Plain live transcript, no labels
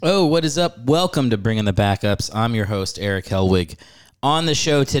Oh, what is up? Welcome to Bringing the Backups. I'm your host, Eric Helwig. On the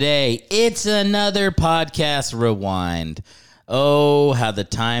show today, it's another podcast rewind. Oh, how the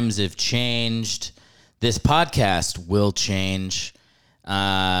times have changed. This podcast will change.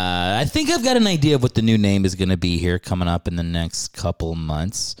 I think I've got an idea of what the new name is going to be here coming up in the next couple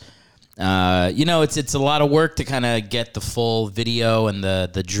months. It's a lot of work to kind of get the full video and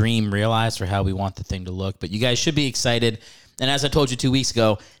the dream realized for how we want the thing to look. But you guys should be excited. And as I told you 2 weeks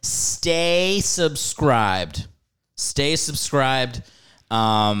ago, stay subscribed. Stay subscribed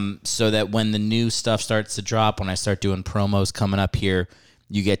so that when the new stuff starts to drop, when I start doing promos coming up here,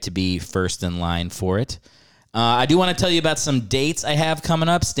 you get to be first in line for it. I do want to tell you about some dates I have coming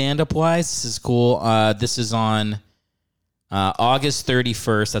up stand-up-wise. This is cool. This is on August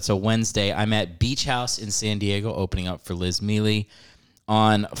 31st. That's a Wednesday. I'm at Beach House in San Diego, opening up for Liz Mealy.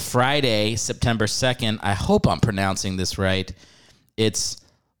 On Friday, September 2nd, I hope I'm pronouncing this right, it's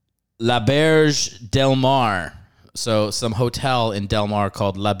La Berge Del Mar. So some hotel in Del Mar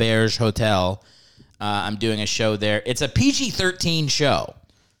called La Berge Hotel. I'm doing a show there. It's a PG-13 show.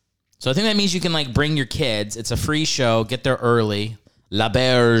 So I think that means you can bring your kids. It's a free show. Get there early. La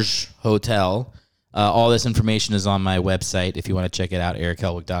Berge Hotel. All this information is on my website if you want to check it out,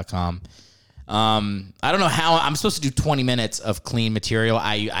 erichelwig.com. I don't know how I'm supposed to do 20 minutes of clean material.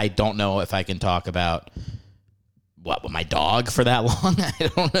 I don't know if I can talk about my dog for that long.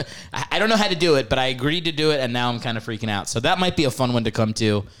 I don't know how to do it, but I agreed to do it, and now I'm kind of freaking out. So that might be a fun one to come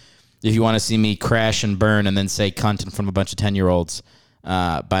to if you want to see me crash and burn and then say cunt in front of a bunch of 10-year-olds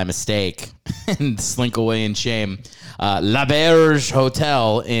by mistake and slink away in shame. La Berge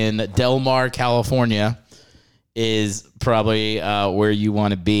Hotel in Del Mar, California is probably where you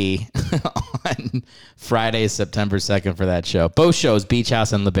want to be on Friday, September 2nd for that show. Both shows, Beach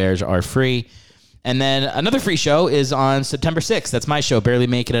House and La Berge, are free. And then another free show is on September 6th. That's my show. Barely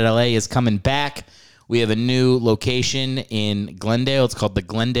Make It at LA is coming back. We have a new location in Glendale. It's called the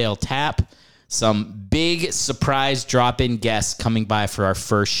Glendale Tap. Some big surprise drop-in guests coming by for our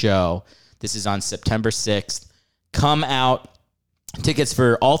first show. This is on September 6th. Come out. Tickets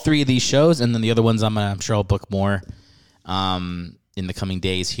for all three of these shows, and then the other ones I'm sure I'll book more in the coming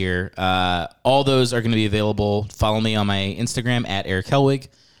days here. All those are going to be available. Follow me on my Instagram at Eric Helwig,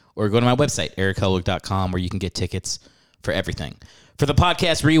 or go to my website, erichelwig.com, where you can get tickets for everything. For the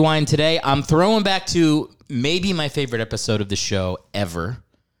podcast rewind today, I'm throwing back to maybe my favorite episode of the show ever,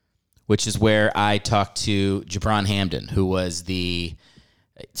 which is where I talked to Jabron Hamden, who was the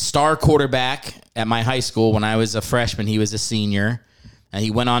star quarterback at my high school. When I was a freshman, he was a senior, and he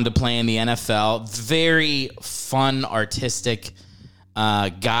went on to play in the NFL. Very fun, artistic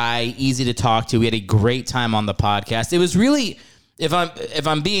guy, easy to talk to. We had a great time on the podcast. It was really, if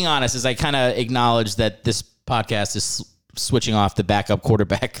I'm being honest, as I kind of acknowledge that this podcast is switching off the backup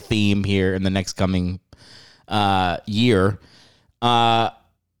quarterback theme here in the next coming year.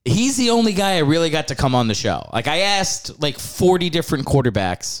 He's the only guy I really got to come on the show. I asked 40 different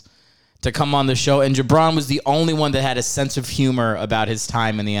quarterbacks to come on the show, and Jabron was the only one that had a sense of humor about his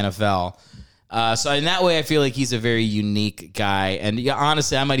time in the NFL. So in that way, I feel like he's a very unique guy. And yeah,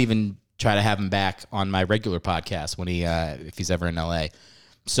 honestly, I might even try to have him back on my regular podcast when if he's ever in LA.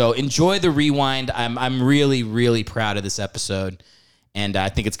 So enjoy the rewind. I'm really, really proud of this episode. And I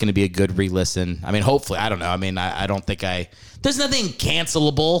think it's going to be a good re-listen. I mean, hopefully. I don't know. I mean, I don't think there's nothing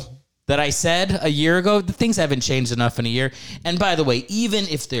cancelable that I said a year ago. The things haven't changed enough in a year. And by the way, even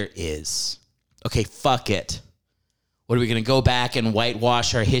if there is, okay, fuck it. What are we going to go back and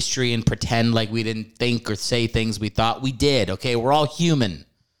whitewash our history and pretend like we didn't think or say things we thought we did? Okay, we're all human.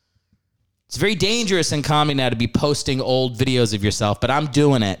 It's very dangerous in comedy now to be posting old videos of yourself, but I'm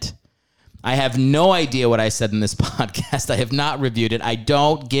doing it. I have no idea what I said in this podcast. I have not reviewed it. I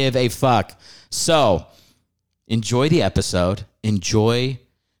don't give a fuck. So enjoy the episode. Enjoy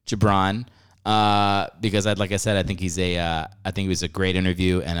Jabron, because like I said, I think he was a great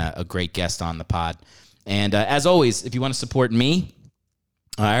interview and a great guest on the pod. And as always, if you want to support me,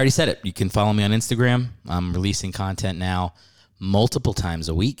 I already said it. You can follow me on Instagram. I'm releasing content now multiple times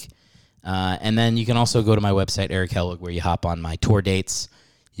a week. And then you can also go to my website, Eric Helwig, where you hop on my tour dates.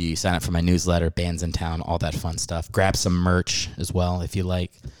 You sign up for my newsletter, bands in town, all that fun stuff. Grab some merch as well if you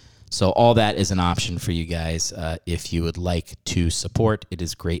like. So all that is an option for you guys if you would like to support. It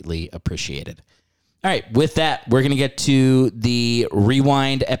is greatly appreciated. All right, with that, we're going to get to the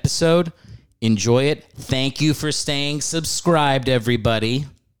Rewind episode. Enjoy it. Thank you for staying subscribed, everybody.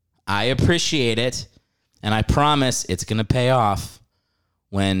 I appreciate it. And I promise it's going to pay off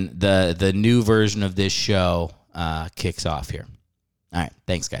when the new version of this show kicks off here. All right.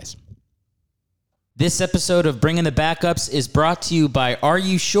 Thanks, guys. This episode of Bringing the Backups is brought to you by Are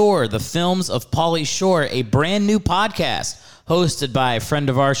You Sure? The Films of Pauly Shore, a brand new podcast hosted by a friend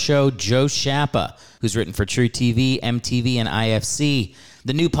of our show, Joe Schappa, who's written for True TV, MTV, and IFC.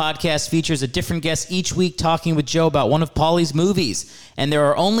 The new podcast features a different guest each week talking with Joe about one of Pauly's movies. And there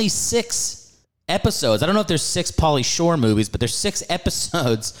are only 6 episodes. I don't know if there's 6 Pauly Shore movies, but there's 6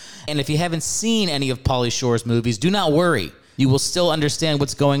 episodes. And if you haven't seen any of Pauly Shore's movies, do not worry. You will still understand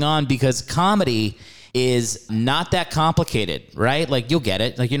what's going on because comedy is not that complicated, right? Like, you'll get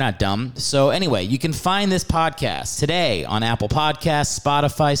it. Like, you're not dumb. So anyway, you can find this podcast today on Apple Podcasts,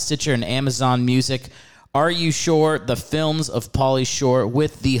 Spotify, Stitcher, and Amazon Music. Are You Sure? The Films of Pauly Shore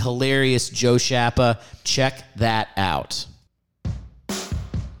with the hilarious Joe Schappa. Check that out.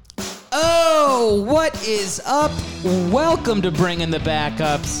 Oh, what is up? Welcome to Bringing the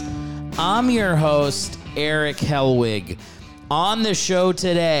Backups. I'm your host, Eric Helwig. On the show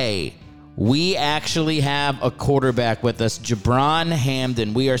today, we actually have a quarterback with us, Jabron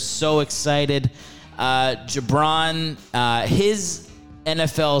Hamden. We are so excited. Jabron, his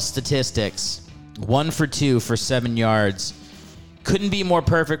NFL statistics, 1 for 2 for 7 yards. Couldn't be more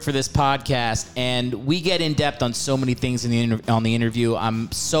perfect for this podcast, and we get in depth on so many things on the interview. I'm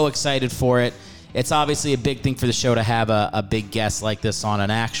so excited for it. It's obviously a big thing for the show to have a big guest like this on,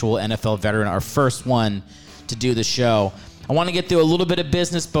 an actual NFL veteran, our first one to do the show. I want to get through a little bit of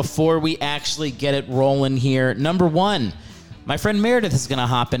business before we actually get it rolling here. Number one, my friend Meredith is going to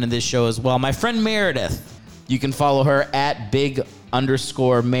hop into this show as well. My friend Meredith, you can follow her at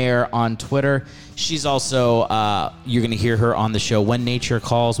big_mayor on Twitter. She's also, you're going to hear her on the show When Nature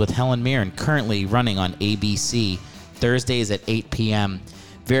Calls with Helen Mirren, currently running on ABC, Thursdays at 8 p.m.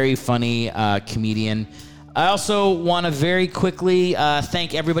 Very funny comedian. I also want to very quickly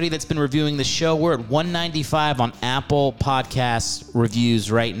thank everybody that's been reviewing the show. We're at 195 on Apple Podcasts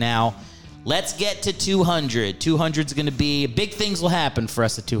reviews right now. Let's get to 200. 200 is going to be, big things will happen for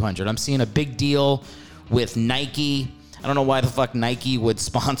us at 200. I'm seeing a big deal with Nike. I don't know why the fuck Nike would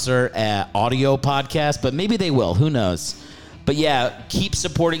sponsor an audio podcast, but maybe they will. Who knows? But yeah, keep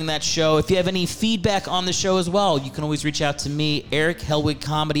supporting that show. If you have any feedback on the show as well, you can always reach out to me,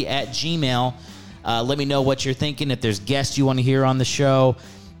 erichellwigcomedy@gmail.com. Let me know what you're thinking. If there's guests you want to hear on the show,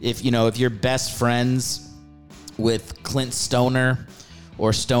 if you're best friends with Clint Stoner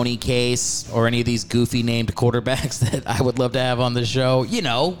or Stoney Case or any of these goofy named quarterbacks that I would love to have on the show,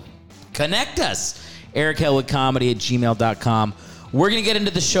 connect us. erichellwigcomedy@gmail.com. We're going to get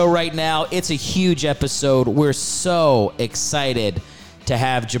into the show right now. It's a huge episode. We're so excited to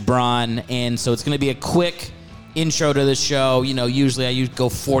have Jabron in. So it's going to be a quick intro to the show. Usually I go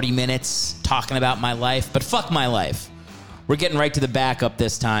 40 minutes talking about my life, but fuck my life. We're getting right to the backup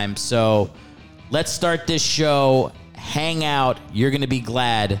this time. So let's start this show. Hang out. You're going to be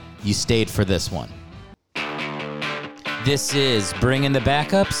glad you stayed for this one. This is Bringing the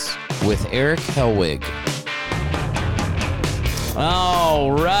Backups with Eric Helwig.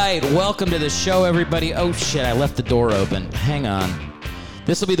 All right. Welcome to the show, everybody. Oh, shit. I left the door open. Hang on.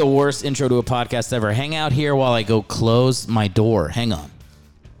 This will be the worst intro to a podcast ever. Hang out here while I go close my door. Hang on.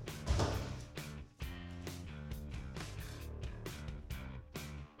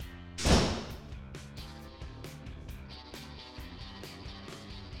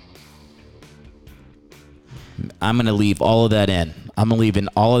 I'm going to leave all of that in. I'm leaving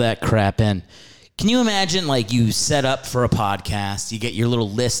all of that crap in. Can you imagine, you set up for a podcast, you get your little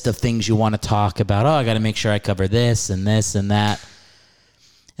list of things you want to talk about. Oh, I got to make sure I cover this and this and that.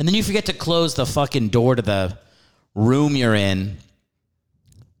 And then you forget to close the fucking door to the room you're in.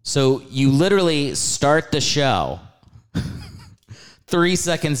 So you literally start the show 3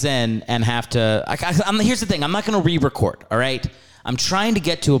 seconds in and have to... here's the thing. I'm not going to re-record, all right? I'm trying to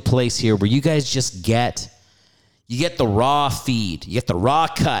get to a place here where you guys just get the raw feed. You get the raw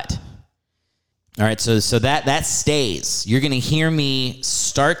cut. All right, so that stays. You're going to hear me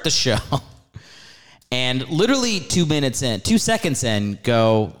start the show. And literally 2 seconds in,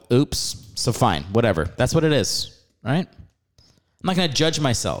 go, oops, so fine, whatever. That's what it is, all right? I'm not going to judge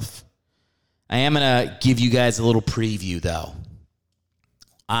myself. I am going to give you guys a little preview, though.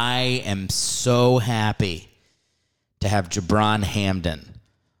 I am so happy to have Jabron Hamden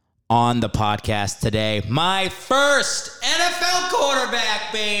on the podcast today. My first NFL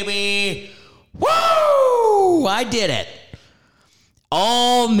quarterback, baby. Woo! I did it.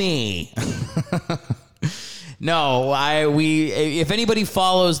 All me. No, if anybody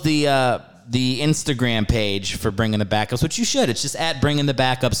follows the Instagram page for Bringing the Backups, which you should, it's just at Bringing the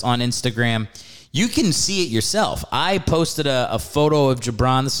Backups on Instagram. You can see it yourself. I posted a photo of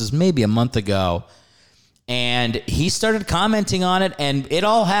Jabron. This was maybe a month ago. And he started commenting on it, and it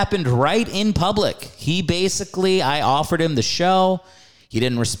all happened right in public. I offered him the show. He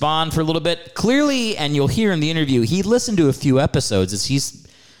didn't respond for a little bit. Clearly, and you'll hear in the interview, he listened to a few episodes as he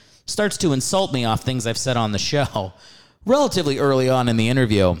starts to insult me off things I've said on the show relatively early on in the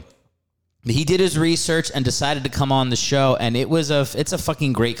interview. He did his research and decided to come on the show, and it's a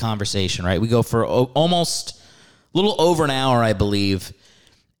fucking great conversation, right? We go for almost a little over an hour, I believe,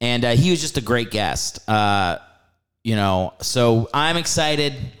 and he was just a great guest. So I'm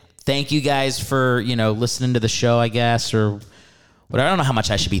excited. Thank you guys for, listening to the show, I guess, or whatever. I don't know how much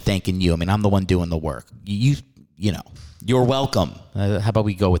I should be thanking you. I mean, I'm the one doing the work. You're welcome. How about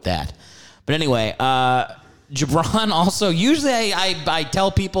we go with that? But anyway, Jabron also, usually I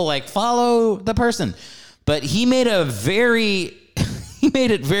tell people, like, follow the person. But he made it very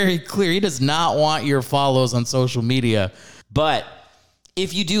clear he does not want your follows on social media. But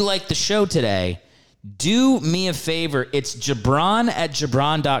if you do like the show today, do me a favor. It's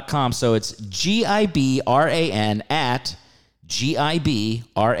Gibran@Gibran.com. So it's GIBRAN at GIBRAN.com.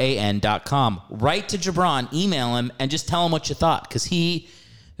 Write to Jabron, email him, and just tell him what you thought, because he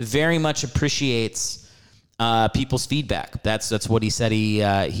very much appreciates people's feedback. That's what he said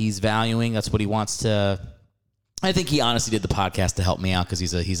he's valuing. That's what he wants to. I think he honestly did the podcast to help me out because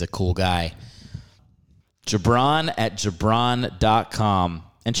he's a cool guy. Gibran@Gibran.com.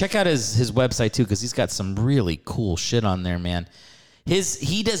 And check out his website too, because he's got some really cool shit on there, man.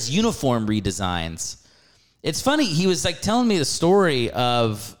 He does uniform redesigns. It's funny, he was like telling me the story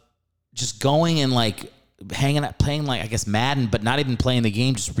of just going and like hanging out, playing like, I guess, Madden, but not even playing the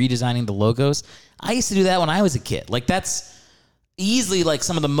game, just redesigning the logos. I used to do that when I was a kid. Like, that's easily like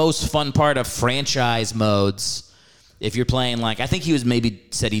some of the most fun part of franchise modes. If you're playing, like, I think he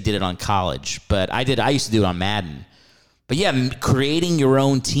said he did it on college, but I used to do it on Madden. But yeah, creating your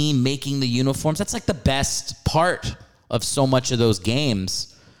own team, making the uniforms, that's like the best part of so much of those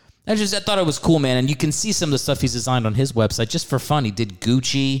games. I thought it was cool, man. And you can see some of the stuff he's designed on his website just for fun. He did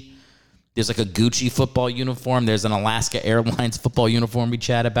Gucci. There's like a Gucci football uniform. There's an Alaska Airlines football uniform we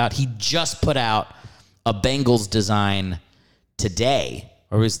chat about. He just put out a Bengals design today.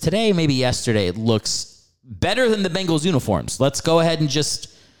 Or it was today, maybe yesterday. It looks better than the Bengals uniforms. Let's go ahead and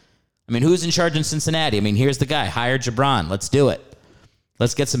who's in charge in Cincinnati? Here's the guy. Hire Jabron. Let's do it.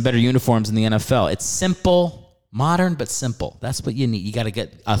 Let's get some better uniforms in the NFL. It's simple. Modern, but simple. That's what you need. You got to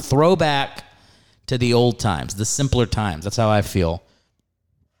get a throwback to the old times, the simpler times. That's how I feel.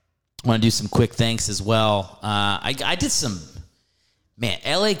 I want to do some quick thanks as well. I did some, man,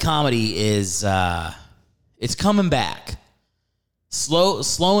 LA comedy is, it's coming back.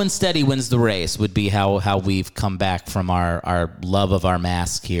 Slow and steady wins the race would be how we've come back from our love of our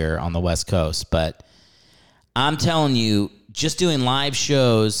mask here on the West Coast. But I'm telling you, just doing live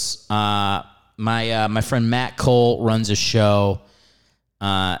shows, my friend Matt Cole runs a show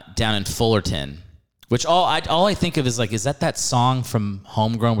down in Fullerton, which all I think of is like, is that song from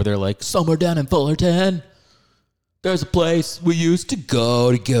Homegrown where they're like, somewhere down in Fullerton, there's a place we used to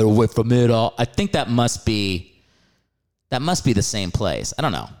go to get away from it all. I think that must be the same place. I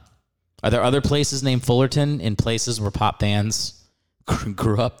don't know. Are there other places named Fullerton in places where pop bands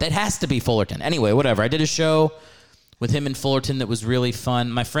grew up? That has to be Fullerton. Anyway, whatever. I did a show with him in Fullerton that was really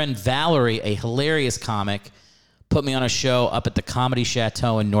fun. My friend Valerie, a hilarious comic, put me on a show up at the Comedy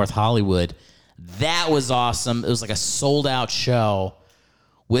Chateau in North Hollywood. That was awesome. It was like a sold-out show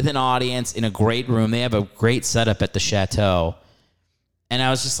with an audience in a great room. They have a great setup at the Chateau. And I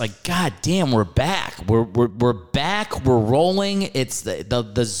was just like, God damn, we're back. We're back. We're rolling. It's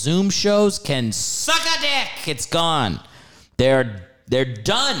the Zoom shows can suck a dick. It's gone. They're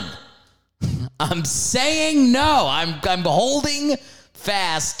done. I'm saying no. I'm holding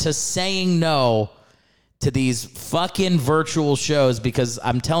fast to saying no to these fucking virtual shows, because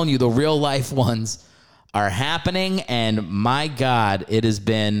I'm telling you, the real life ones are happening, and my God, it has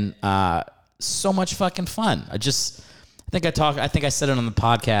been so much fucking fun. I think I said it on the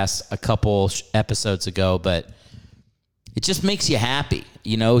podcast a couple episodes ago, but it just makes you happy,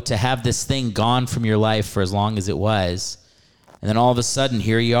 to have this thing gone from your life for as long as it was, and then all of a sudden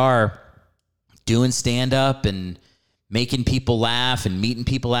here you are, doing stand-up and making people laugh and meeting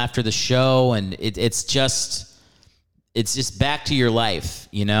people after the show, and it's just back to your life,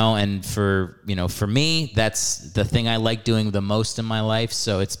 and for me, that's the thing I like doing the most in my life.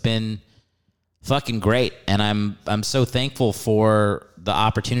 So it's been fucking great, and I'm so thankful for the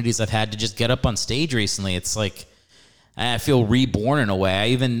opportunities I've had to just get up on stage recently. It's like I feel reborn in a way. I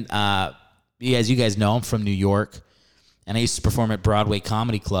even, as you guys know, I'm from New York, and I used to perform at Broadway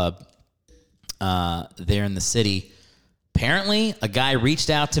Comedy Club there in the city. Apparently, a guy reached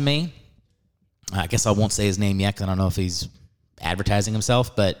out to me I guess I won't say his name yet because I don't know if he's advertising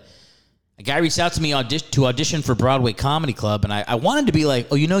himself, but a guy reached out to me to audition for Broadway Comedy Club, and I wanted to be like,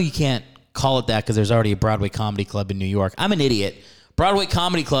 oh, you can't call it that because there's already a Broadway Comedy Club in New York. I'm an idiot. Broadway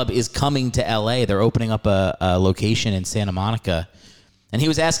Comedy Club is coming to L.A. They're opening up a location in Santa Monica, and he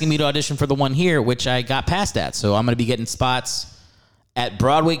was asking me to audition for the one here, which I got passed at. So I'm going to be getting spots at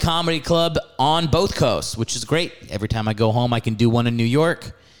Broadway Comedy Club on both coasts, which is great. Every time I go home, I can do one in New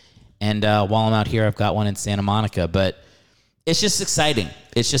York, and while I'm out here, I've got one in Santa Monica, but it's just exciting.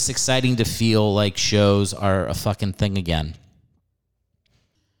 It's just exciting to feel like shows are a fucking thing again.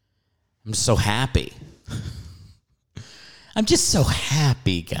 I'm just so happy. I'm just so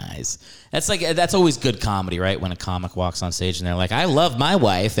happy, guys. That's always good comedy, right? When a comic walks on stage and they're like, I love my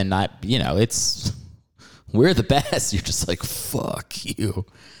wife, and we're the best. You're just like, fuck you.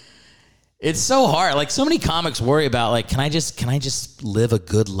 It's so hard. Like, so many comics worry about, like, can I just live a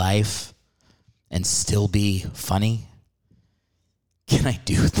good life and still be funny? Can I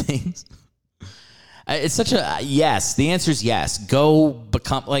do things? It's such a yes. The answer is yes. Go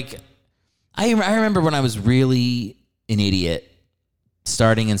become like. I remember when I was really an idiot,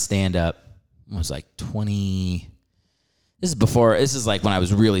 starting in stand up. I was like 20. This is like when I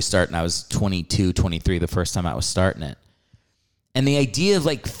was really starting. I was 22, 23 the first time I was starting it. And the idea of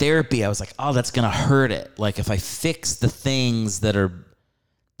like therapy, I was like, oh, that's gonna hurt it. Like if I fix the things that are.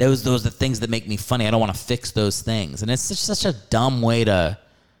 Those are the things that make me funny. I don't want to fix those things. And it's such a dumb way to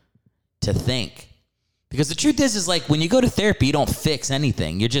think. Because the truth is like when you go to therapy, you don't fix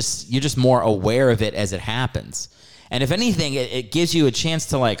anything. You're just more aware of it as it happens. And if anything, it gives you a chance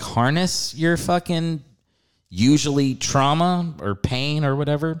to like harness your fucking usually trauma or pain or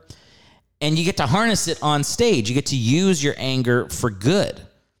whatever. And you get to harness it on stage. You get to use your anger for good.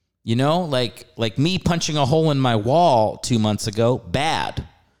 Like me punching a hole in my wall 2 months ago, bad.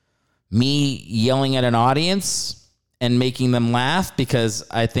 Me yelling at an audience and making them laugh because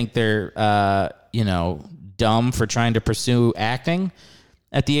I think they're, dumb for trying to pursue acting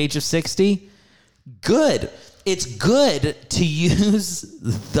at the age of 60. Good. It's good to use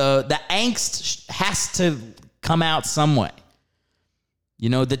the angst has to come out some way.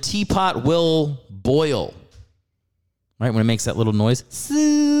 The teapot will boil. Right? When it makes that little noise.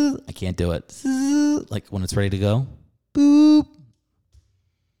 I can't do it. Like when it's ready to go. Boop.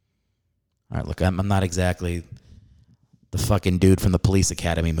 All right, look, I'm not exactly the fucking dude from the Police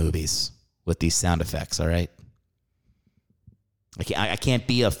Academy movies with these sound effects, all right? I can't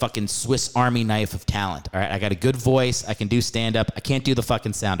be a fucking Swiss Army knife of talent, all right? I got a good voice. I can do stand-up. I can't do the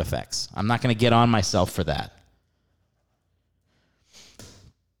fucking sound effects. I'm not going to get on myself for that.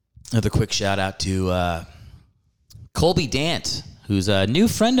 Another quick shout-out to Colby Dant, who's a new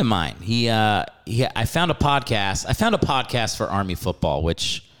friend of mine. I found a podcast. I found a podcast for Army football,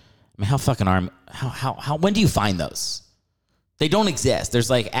 which... I mean, how fucking how when do you find those? They don't exist.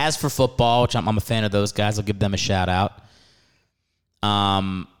 There's like As for Football, which I'm a fan of those guys. I'll give them a shout out.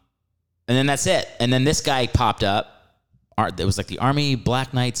 And then that's it. And then this guy popped up. It was like the Army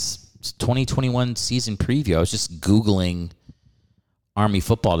Black Knights 2021 season preview. I was just Googling Army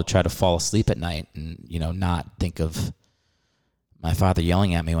football to try to fall asleep at night and, not think of my father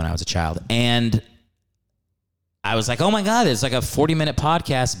yelling at me when I was a child. And I was like, oh my God, it's like a 40-minute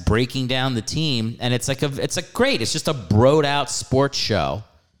podcast breaking down the team. And it's great. It's just a broed out sports show.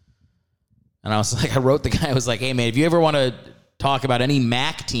 And I was like, I wrote the guy, I was like, hey man, if you ever want to talk about any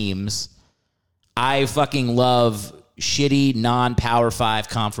MAC teams, I fucking love shitty non-Power 5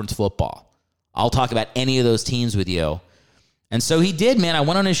 conference football. I'll talk about any of those teams with you. And so he did, man. I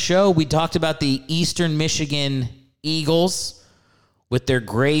went on his show. We talked about the Eastern Michigan Eagles with their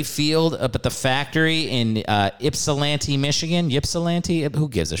gray field up at the factory in Ypsilanti, Michigan. Ypsilanti? Who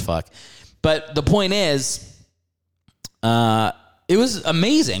gives a fuck? But the point is, it was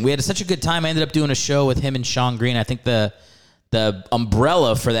amazing. We had such a good time. I ended up doing a show with him and Sean Green. I think the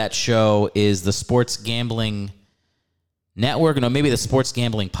umbrella for that show is the Sports Gambling Network. No, maybe the Sports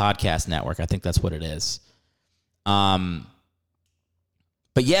Gambling Podcast Network. I think that's what it is. But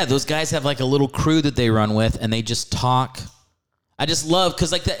yeah, those guys have like a little crew that they run with, and they just talk. I just love,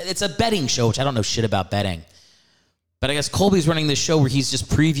 because like it's a betting show, which I don't know shit about betting. But I guess Colby's running this show where he's just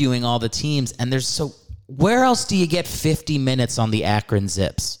previewing all the teams, and where else do you get 50 minutes on the Akron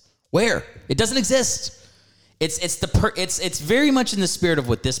Zips? Where? It doesn't exist. It's very much in the spirit of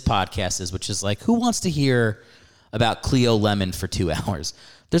what this podcast is, which is like, who wants to hear about Cleo Lemon for 2 hours?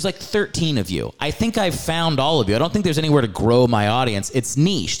 There's like 13 of you. I think I've found all of you. I don't think there's anywhere to grow my audience. It's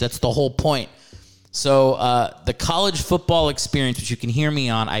niche. That's the whole point. So the College Football Experience, which you can hear me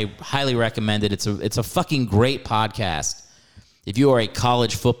on, I highly recommend it. It's a fucking great podcast. if you are a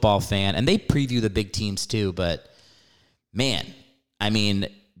college football fan, and they preview the big teams too, but man, I mean,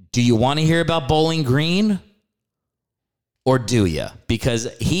 do you want to hear about Bowling Green? Or do you? Because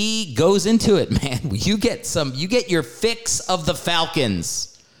he goes into it, man. You get your fix of the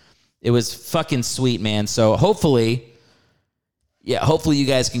Falcons. It was fucking sweet, man. So hopefully you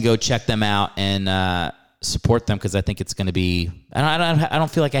guys can go check them out and support them, because I think it's going to be. I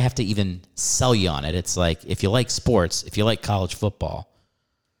don't feel like I have to even sell you on it. It's like, if you like sports, if you like college football,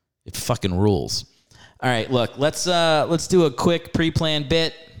 it fucking rules. All right, look, let's do a quick pre-planned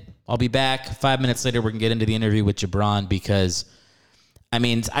bit. I'll be back 5 minutes later. We're going to get into the interview with Jabron, because, I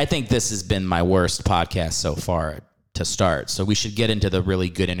mean, I think this has been my worst podcast so far to start. So we should get into the really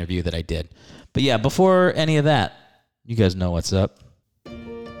good interview that I did. But yeah, before any of that, you guys know what's up.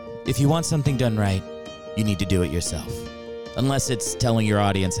 If you want something done right, you need to do it yourself. Unless it's telling your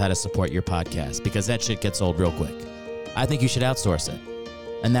audience how to support your podcast, because that shit gets old real quick. I think you should outsource it.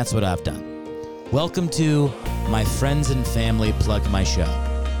 And that's what I've done. Welcome to My Friends and Family Plug My Show.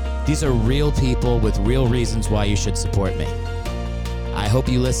 These are real people with real reasons why you should support me. I hope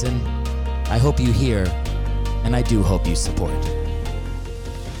you listen, I hope you hear, and I do hope you support.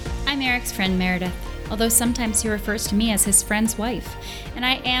 I'm Eric's friend Meredith, although sometimes he refers to me as his friend's wife, and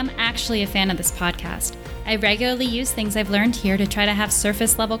I am actually a fan of this podcast. I regularly use things I've learned here to try to have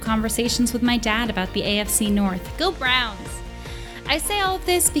surface-level conversations with my dad about the AFC North. Go Browns! I say all of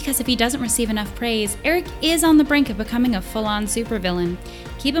this because if he doesn't receive enough praise, Eric is on the brink of becoming a full-on supervillain.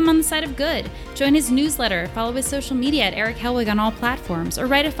 Keep him on the side of good. Join his newsletter, follow his social media at Eric Helwig on all platforms, or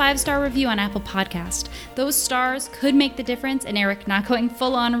write a 5-star review on Apple Podcast. Those stars could make the difference in Eric not going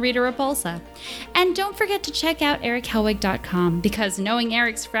full-on Rita Repulsa. And don't forget to check out erichthelwig.com, because knowing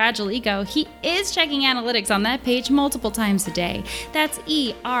Eric's fragile ego, he is checking analytics on that page multiple times a day. That's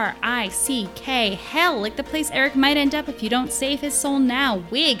ERICK, hell, like the place Eric might end up if you don't save his soul now.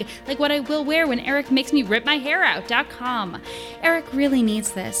 Wig, like what I will wear when Eric makes me rip my hair out.com. Eric really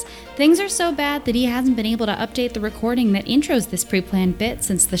needs this. Things are so bad that he hasn't been able to update the recording that intros this pre-planned bit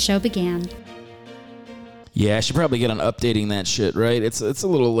since the show began. Yeah, I should probably get on updating that shit, right? It's a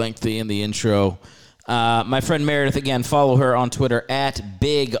little lengthy in the intro. My friend Meredith, again, follow her on Twitter at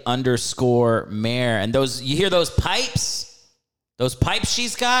big_Mare. And those, you hear those pipes? Those pipes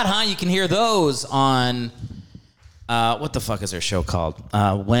she's got, huh? You can hear those on, what the fuck is her show called?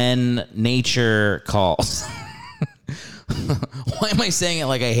 When Nature Calls. Why am I saying it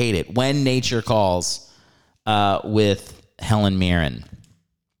like I hate it? When Nature Calls, with Helen Mirren.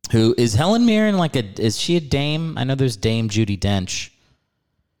 Who is Helen Mirren? Is she a dame? I know there's Dame Judi Dench.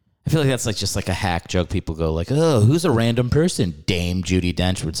 I feel like that's just a hack joke. People go like, oh, who's a random person? Dame Judi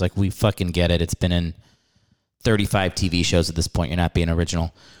Dench. Where it's like, we fucking get it. It's been in 35 TV shows at this point. You're not being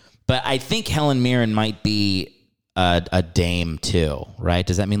original. But I think Helen Mirren might be a dame too, right?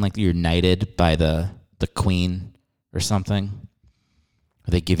 Does that mean you're knighted by the queen or something?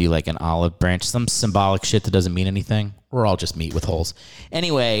 Or they give you an olive branch, some symbolic shit that doesn't mean anything. We're all just meat with holes.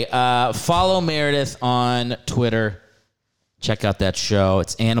 Anyway, follow Meredith on Twitter. Check out that show.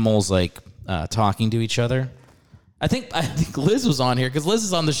 It's animals talking to each other. I think Liz was on here because Liz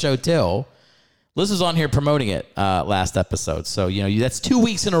is on the show too. Liz was on here promoting it last episode. So that's 2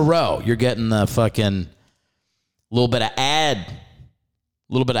 weeks in a row. You're getting the fucking little bit of ad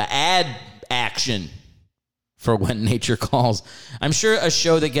action for When Nature Calls. I'm sure a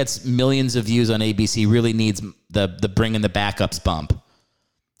show that gets millions of views on ABC really needs the bringing the backups bump.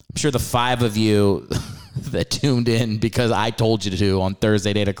 I'm sure the 5 of you that tuned in because I told you to on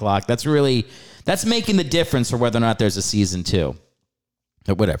Thursday at 8 o'clock, that's making the difference for whether or not there's a season 2.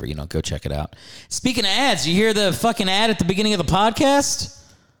 Or whatever, go check it out. Speaking of ads, you hear the fucking ad at the beginning of the podcast?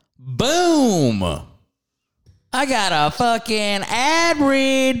 Boom! I got a fucking ad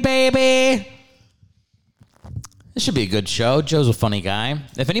read, baby. This should be a good show. Joe's a funny guy.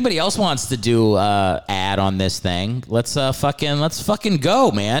 If anybody else wants to do ad on this thing, let's fucking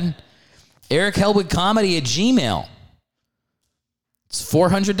go, man. Eric Helwig Comedy at Gmail. It's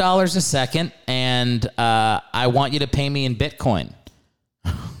 $400 a second, and I want you to pay me in Bitcoin.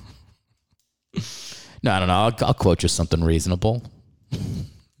 No, I don't know. I'll quote you something reasonable.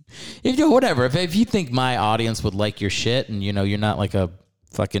 If you think my audience would like your shit, and you're not a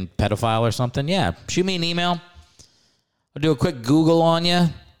fucking pedophile or something, yeah, shoot me an email. I'll do a quick Google on you.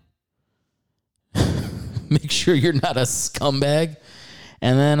 Make sure you're not a scumbag.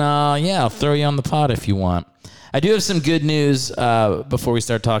 And then, I'll throw you on the pod if you want. I do have some good news before we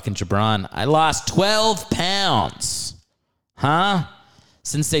start talking Jabron. I lost 12 pounds. Huh?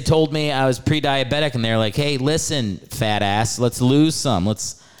 Since they told me I was pre-diabetic, and they're like, hey, listen, fat ass, let's lose some.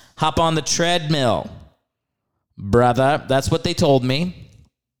 Let's hop on the treadmill. brother. That's what they told me.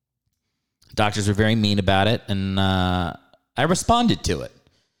 Doctors were very mean about it, and I responded to it.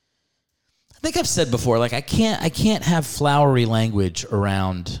 I think I've said before, like I can't have flowery language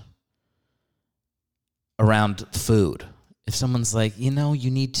around food. If someone's like, you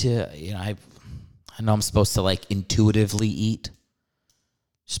need to, I know I'm supposed to like intuitively eat.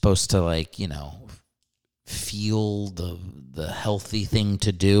 Supposed to like, feel the healthy thing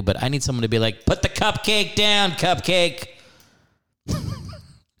to do, but I need someone to be like, put the cupcake down, cupcake.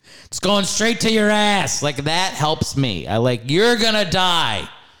 It's going straight to your ass. Like that helps me. You're gonna die.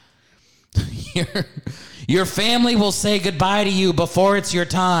 Your family will say goodbye to you before it's your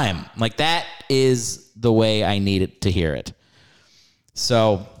time. Like that is the way I need it to hear it.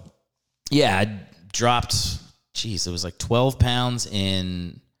 So, yeah, I dropped, it was like 12 pounds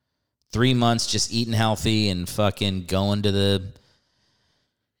in 3 months, just eating healthy and fucking going to the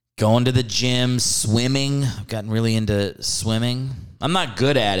gym, swimming. I've gotten really into swimming. I'm not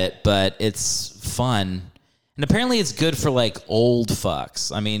good at it, but it's fun. And apparently it's good for like old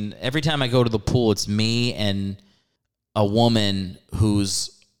fucks. I mean, every time I go to the pool, it's me and a woman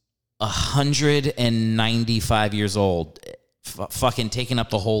who's 195 years old, fucking taking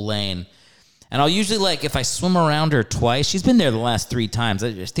up the whole lane. And I'll usually, like, if I swim around her twice, she's been there the last 3 times.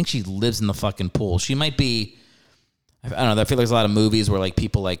 I just think she lives in the fucking pool. She might be, I don't know, I feel like there's a lot of movies where, like,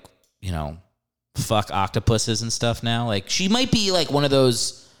 people, like, fuck octopuses and stuff now. Like, she might be, like, one of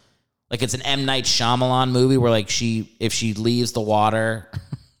those, like, it's an M. Night Shyamalan movie where, like, if she leaves the water,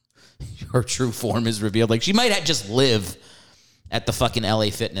 her true form is revealed. Like, she might just live at the fucking LA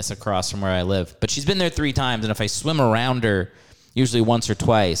Fitness across from where I live. But she's been there 3 times, and if I swim around her, usually once or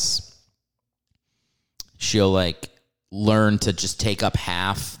twice, she'll, like, learn to just take up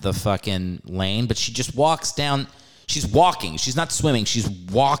half the fucking lane. But she just walks down. She's walking. She's not swimming. She's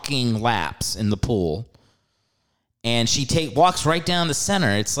walking laps in the pool. And she walks right down the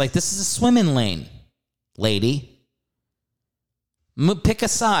center. It's like, this is a swimming lane, lady. Pick a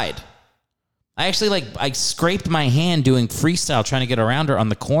side. I actually, I scraped my hand doing freestyle trying to get around her on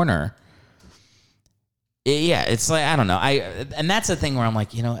the corner. Yeah, it's like, I don't know. And that's the thing where I'm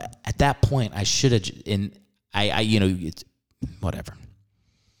like, at that point, I should have, whatever.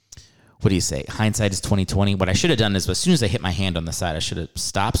 What do you say? Hindsight is 20/20. What I should have done is, as soon as I hit my hand on the side, I should have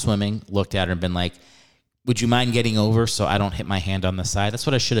stopped swimming, looked at her, and been like, would you mind getting over so I don't hit my hand on the side? That's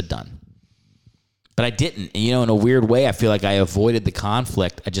what I should have done. But I didn't. And, in a weird way, I feel like I avoided the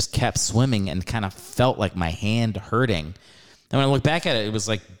conflict. I just kept swimming and kind of felt like my hand hurting. And when I look back at it, it was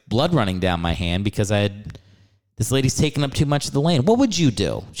like blood running down my hand because this lady's taking up too much of the lane. What would you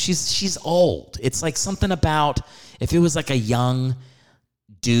do? She's old. It's like something about, if it was like a young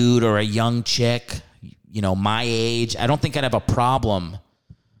dude or a young chick, my age, I don't think I'd have a problem.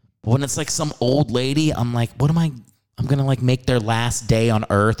 But when it's like some old lady, I'm like, I'm going to like make their last day on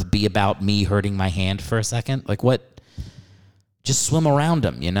earth be about me hurting my hand for a second? Like what? Just swim around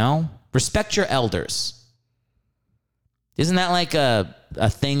them, Respect your elders. Isn't that like a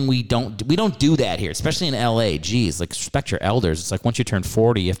thing we don't do that here, especially in LA? Jeez, like respect your elders. It's like once you turn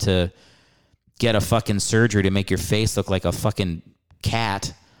 40, you have to get a fucking surgery to make your face look like a fucking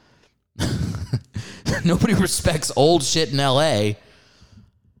cat. Nobody respects old shit in LA.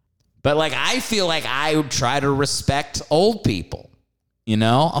 But like I feel like I would try to respect old people.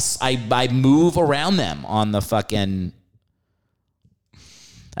 I move around them on the fucking,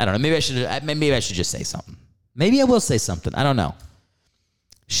 I don't know, maybe I should just say something. Maybe I will say something. I don't know.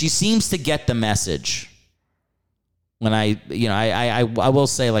 She seems to get the message. When I will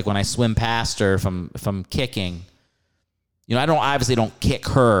say, like, when I swim past her, if I'm kicking, I obviously don't kick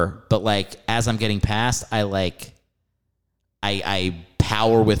her, but like as I'm getting past, I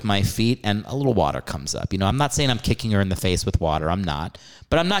power with my feet and a little water comes up. I'm not saying I'm kicking her in the face with water. I'm not.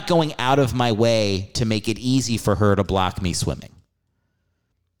 But I'm not going out of my way to make it easy for her to block me swimming.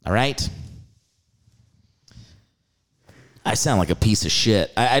 All right? I sound like a piece of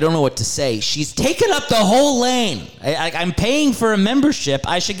shit. I don't know what to say. She's taken up the whole lane. I'm paying for a membership.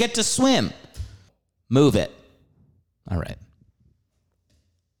 I should get to swim. Move it. All right.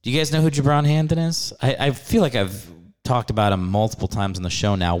 Do you guys know who Jabron Hamden is? I feel like I've talked about him multiple times on the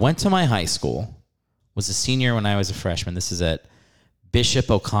show now. Went to my high school. Was a senior when I was a freshman. This is at Bishop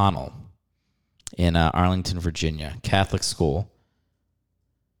O'Connell in Arlington, Virginia. Catholic school.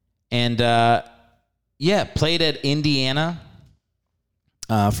 And, played at Indiana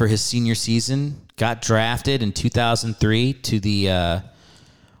for his senior season. Got drafted in 2003 to the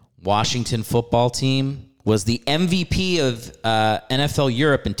Washington football team. Was the MVP of NFL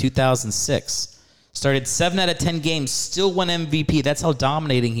Europe in 2006. Started 7 out of 10 games. Still won MVP. That's how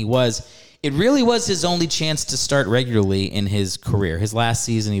dominating he was it really was his only chance to start regularly in his career. His last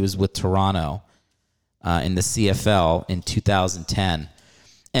season, he was with Toronto in the CFL in 2010.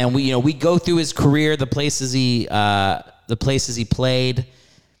 And we go through his career, the places he played.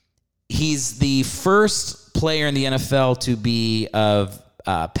 He's the first player in the NFL to be of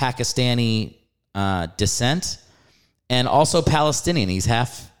Pakistani descent and also Palestinian. He's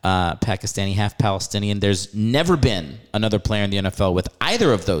half Pakistani, half Palestinian. There's never been another player in the NFL with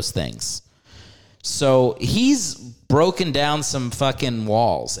either of those things. So he's broken down some fucking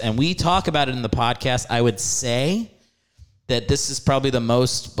walls. And we talk about it in the podcast. I would say that this is probably the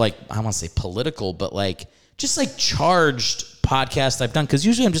most, like, I don't want to say political, but like just like charged podcast I've done. Because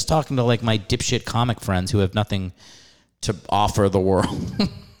usually I'm just talking to like my dipshit comic friends who have nothing to offer the world.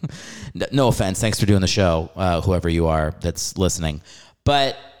 No offense. Thanks for doing the show, whoever you are that's listening.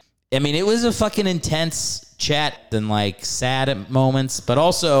 But I mean, it was a fucking intense chat and like sad at moments, but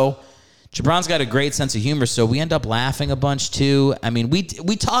also Gibran's got a great sense of humor, so we end up laughing a bunch too. I mean, we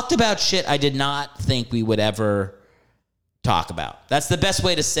talked about shit I did not think we would ever talk about. That's the best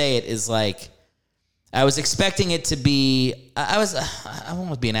way to say it, is like, I was expecting it to be, I don't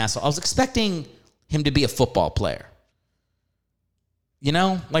want to be an asshole. I was expecting him to be a football player. You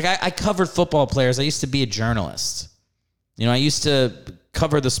know, like I covered football players. I used to be a journalist. You know, I used to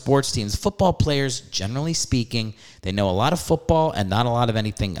cover the sports teams. Football players, generally speaking, they know a lot of football and not a lot of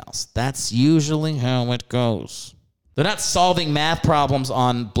anything else. That's usually how it goes. They're not solving math problems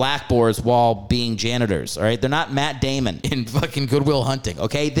on blackboards while being janitors, all right? They're not Matt Damon in fucking Good Will Hunting,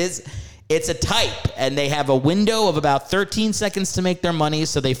 okay? It's a type, and they have a window of about 13 seconds to make their money,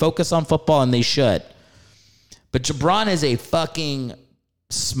 so they focus on football, and they should. But Gibran is a fucking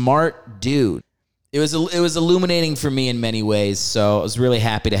smart dude. It was illuminating for me in many ways, so I was really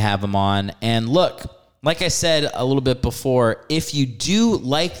happy to have him on. And look, like I said a little bit before, if you do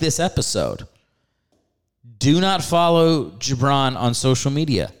like this episode, do not follow Gibran on social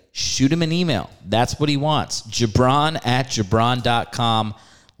media. Shoot him an email. That's what he wants. Gibran@Gibran.com.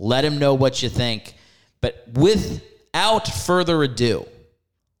 Let him know what you think. But without further ado,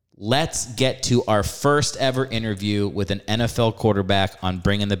 let's get to our first ever interview with an NFL quarterback on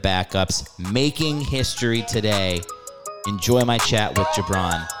Bringing the Backups, making history today. Enjoy my chat with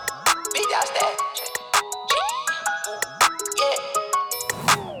Gibran. Big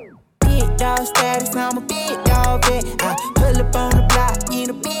dog status, I'm a big dog vet. I pull up on the block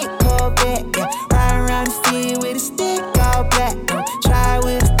in a big Corvette. Yeah, ride around the city with a stick all black. Try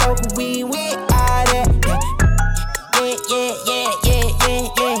with a stroke, but we ain't with all that. Yeah.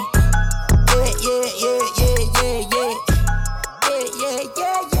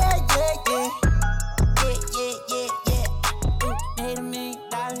 Made $1 million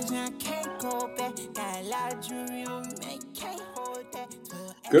and I can't go back. Got a lot of jewelry on me, can't hold that.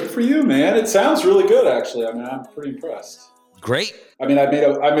 Good for you, man. It sounds really good, actually. I mean, I'm pretty impressed. Great. I mean, I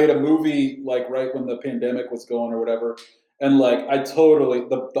made a movie like right when the pandemic was going or whatever, and like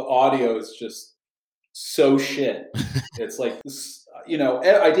the audio is just so shit. It's like this. You know,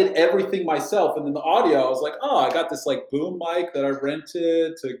 I did everything myself, and then the audio, I was like, oh, I got this like boom mic that I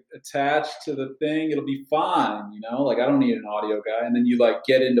rented to attach to the thing. It'll be fine, you know, like I don't need an audio guy. And then you like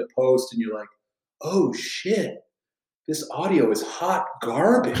get into post and you're like, oh shit, this audio is hot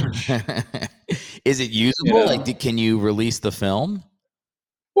garbage. Is it usable? You know? Like, can you release the film?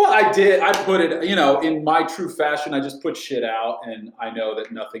 Well, I did. I put it, you know, in my true fashion, I just put shit out and I know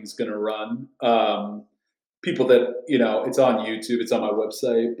that nothing's going to run. People that, you know, it's on YouTube, it's on my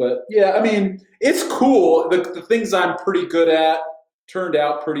website. But yeah, I mean, it's cool. The things I'm pretty good at turned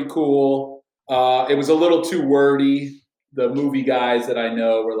out pretty cool. It was a little too wordy. The movie guys that I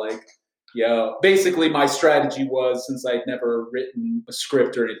know were like, yo, basically my strategy was, since I'd never written a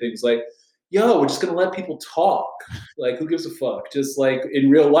script or anything, it's like, yo, we're just going to let people talk. Like, who gives a fuck? Just like in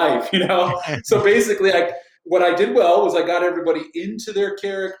real life, you know? So basically, what I did well was I got everybody into their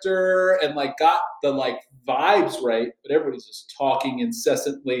character and like got the like vibes right, but everybody's just talking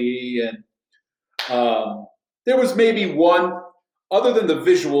incessantly. And there was maybe one, other than the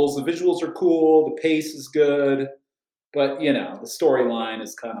visuals are cool, the pace is good, but you know, the storyline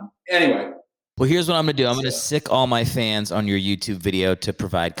is kind of, anyway. Well, here's what I'm going to do. I'm going to sick all my fans on your YouTube video to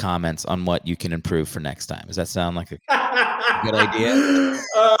provide comments on what you can improve for next time. Does that sound like a... Good idea.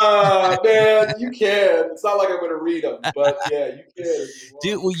 Man, you can. It's not like I'm going to read them, but yeah, you can.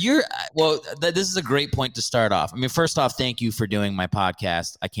 Dude, this is a great point to start off. I mean, first off, thank you for doing my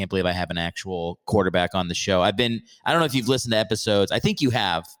podcast. I can't believe I have an actual quarterback on the show. I don't know if you've listened to episodes. I think you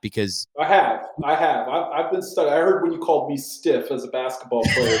have because I have. I've been stuck. I heard when you called me stiff as a basketball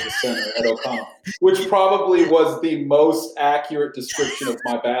player at the center at O'Connell, which probably was the most accurate description of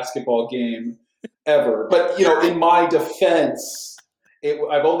my basketball game ever. But in my defense,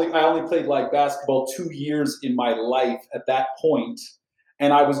 I only played like basketball 2 years in my life at that point,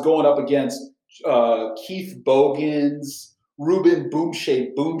 and I was going up against Keith Bogans, Ruben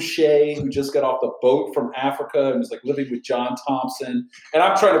Boomshay, who just got off the boat from Africa and was like living with John Thompson, and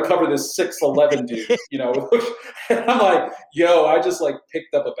I'm trying to cover this 6'11" dude, and I'm like, I just like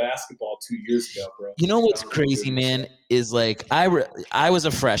picked up a basketball 2 years ago, bro. You know what's crazy, man, is like I was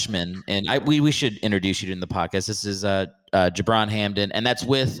a freshman, and we should introduce you to the podcast. This is Jabron Hamden, and that's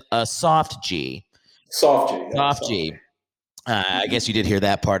with Soft G. Soft G. Soft G. I guess you did hear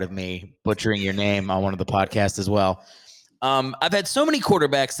that part of me butchering your name on one of the podcasts as well. I've had so many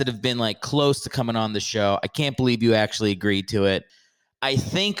quarterbacks that have been like close to coming on the show. I can't believe you actually agreed to it. I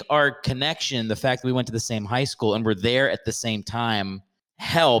think our connection, the fact that we went to the same high school and were there at the same time,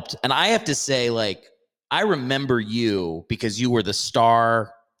 helped. And I have to say, like, I remember you because you were the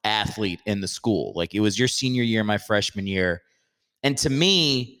star athlete in the school. Like, it was your senior year, my freshman year. And to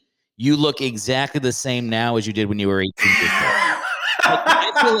me, you look exactly the same now as you did when you were 18 years old.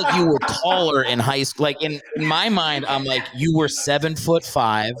 I feel like you were taller in high school. Like in my mind, I'm like, you were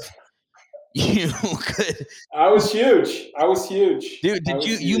 7'5". I was huge. Dude,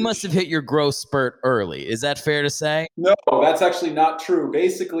 you must have hit your growth spurt early. Is that fair to say? No, that's actually not true.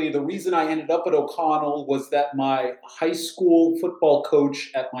 Basically, the reason I ended up at O'Connell was that my high school football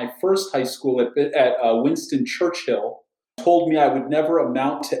coach at my first high school at Winston Churchill told me I would never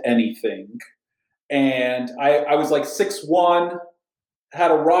amount to anything. And I was like 6'1", had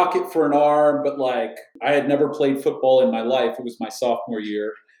a rocket for an arm, but like I had never played football in my life. It was my sophomore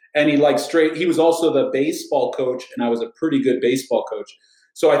year. And he was also the baseball coach, and I was a pretty good baseball coach.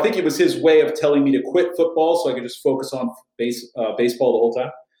 So I think it was his way of telling me to quit football so I could just focus on baseball the whole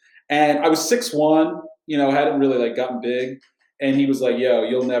time. And I was 6'1", hadn't really like gotten big. And he was like,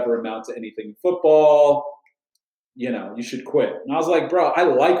 you'll never amount to anything in football. You should quit. And I was like, bro, I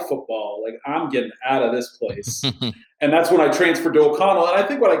like football. Like, I'm getting out of this place. And that's when I transferred to O'Connell. And I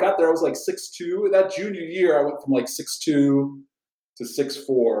think when I got there, I was like 6'2". That junior year, I went from like 6'2" to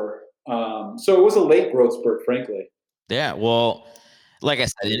 6'4". So it was a late growth spurt, frankly. Yeah, well, like I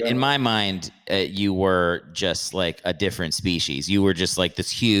said, in my mind, you were just like a different species. You were just like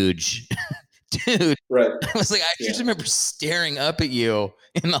this huge dude. Right. I was like, I just remember staring up at you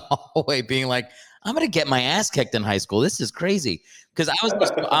in the hallway being like, I'm going to get my ass kicked in high school. This is crazy. Because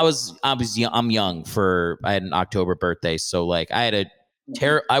I'm young I had an October birthday. So like I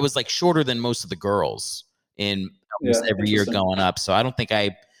was like shorter than most of the girls in every year going up. So I don't think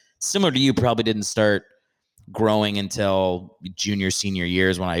similar to you, probably didn't start growing until junior, senior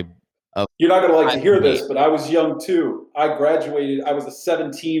years when you're not going to like to hear this, but I was young too. I graduated. I was a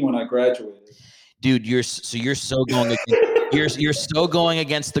 17 when I graduated. Dude, you're so going you're so going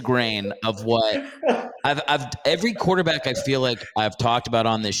against the grain of what I've every quarterback I feel like I've talked about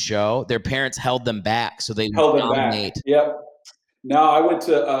on this show, their parents held them back so they held them back. Yep. Now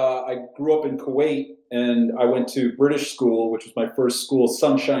I grew up in Kuwait, and I went to British school, which was my first school,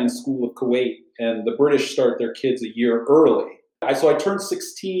 Sunshine School of Kuwait, and the British start their kids a year early. So I turned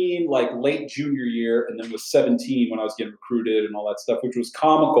 16 like late junior year, and then was 17 when I was getting recruited and all that stuff, which was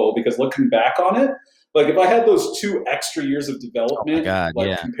comical because looking back on it, like if I had those 2 extra years of development,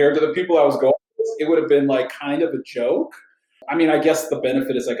 compared to the people I was going with, it would have been like kind of a joke. I mean, I guess the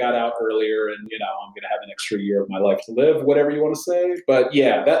benefit is I got out earlier, and I'm going to have an extra year of my life to live, whatever you want to say. But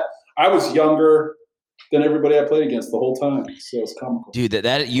yeah, that I was younger than everybody I played against the whole time, so it's comical. Dude,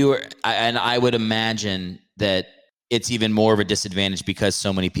 and I would imagine that it's even more of a disadvantage because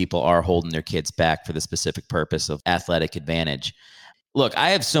so many people are holding their kids back for the specific purpose of athletic advantage. Look, I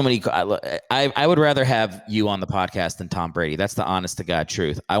have so many. I would rather have you on the podcast than Tom Brady. That's the honest to God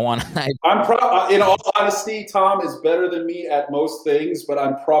truth. In all honesty, Tom is better than me at most things, but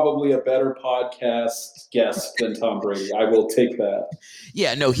I'm probably a better podcast guest than Tom Brady. I will take that.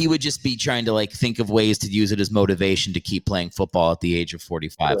 Yeah, no, he would just be trying to like think of ways to use it as motivation to keep playing football at the age of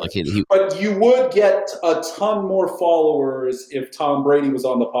 45. Right. But you would get a ton more followers if Tom Brady was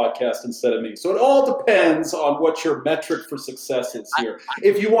on the podcast instead of me. So it all depends on what your metric for success is here.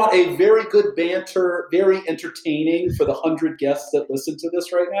 If you want a very good banter, very entertaining for the 100 guests that listen to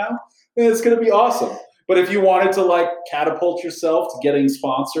this right now, then it's going to be awesome. But if you wanted to like catapult yourself to getting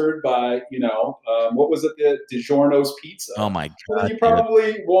sponsored by, what was it, the DiGiorno's Pizza? Oh my Well, God! then you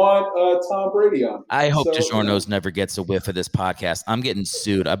probably want Tom Brady on. I hope So, DiGiorno's never gets a whiff of this podcast. I'm getting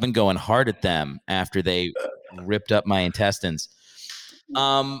sued. I've been going hard at them after they ripped up my intestines.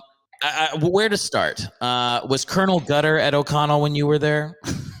 Where to start? Was Colonel Gutter at O'Connell when you were there?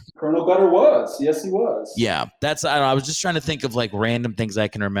 Colonel Gutter was. Yes, he was. Yeah, I don't know. I was just trying to think of like random things I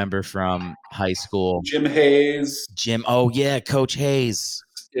can remember from high school. Jim Hayes. Oh yeah, Coach Hayes.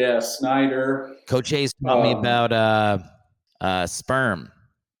 Yeah, Snyder. Coach Hayes taught me about sperm.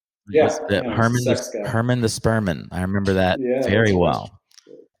 Yeah, Herman the Sperman. I remember that very well.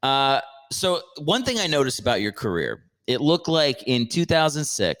 So one thing I noticed about your career, it looked like in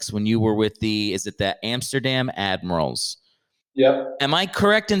 2006 when you were with the Amsterdam Admirals. Yep. Am I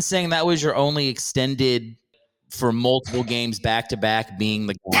correct in saying that was your only extended for multiple games back to back being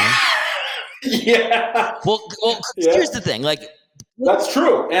the guy? Yeah. Well, here's the thing. Like, that's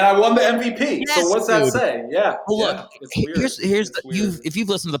true, and I won the MVP. Yes, so what's that say? Yeah. Well, look. If you've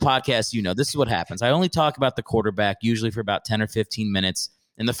listened to the podcast, you know this is what happens. I only talk about the quarterback usually for about 10 or 15 minutes.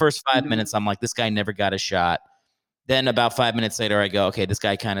 In the first 5 minutes, I'm like, this guy never got a shot. Then about 5 minutes later, I go, okay, this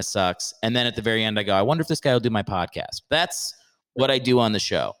guy kind of sucks. And then at the very end, I go, I wonder if this guy will do my podcast. That's what I do on the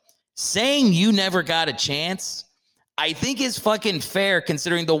show. Saying you never got a chance, I think is fucking fair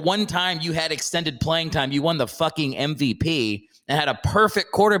considering the one time you had extended playing time, you won the fucking MVP and had a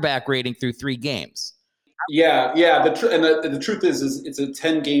perfect quarterback rating through 3 games. Yeah. The truth is it's a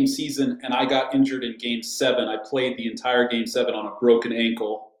 10-game season, and I got injured in Game 7. I played the entire Game 7 on a broken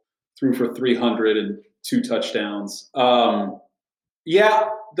ankle, threw for 300 and 2 touchdowns. That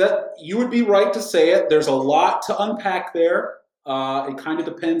you would be right to say it. There's a lot to unpack there. It kind of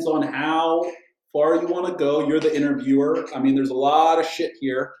depends on how far you want to go. You're the interviewer. I mean, there's a lot of shit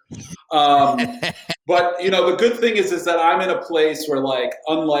here. But, the good thing is that I'm in a place where, like,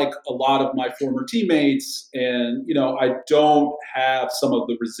 unlike a lot of my former teammates and, I don't have some of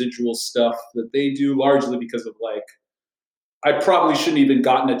the residual stuff that they do, largely because of, like, I probably shouldn't even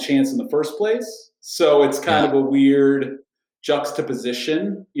gotten a chance in the first place. So it's kind of a weird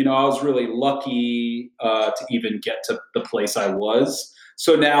juxtaposition. I was really lucky to even get to the place I was.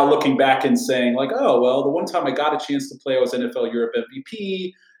 So now looking back and saying like, oh, well, the one time I got a chance to play, I was NFL Europe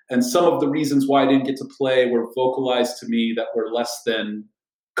MVP. And some of the reasons why I didn't get to play were vocalized to me that were less than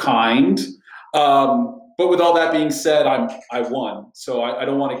kind. But with all that being said, I won. So I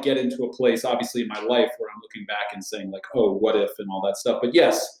don't want to get into a place, obviously, in my life where I'm looking back and saying like, oh, what if and all that stuff. But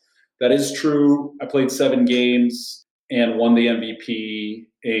yes, that is true. I played 7 games and won the MVP.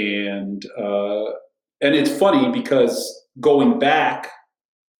 And it's funny because going back,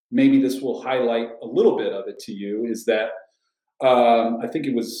 maybe this will highlight a little bit of it to you, is that I think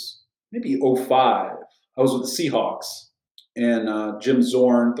it was maybe 2005. I was with the Seahawks. And Jim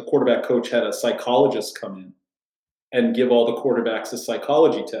Zorn, the quarterback coach, had a psychologist come in and give all the quarterbacks a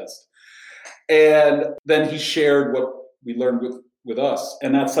psychology test. And then he shared what we learned with us.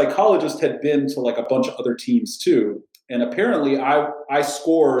 And that psychologist had been to like a bunch of other teams too. And apparently I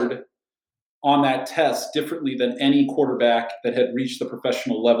scored on that test differently than any quarterback that had reached the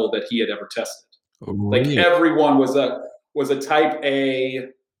professional level that he had ever tested. Really? Like everyone was a type A,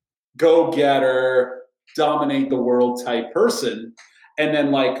 go-getter, dominate the world type person. And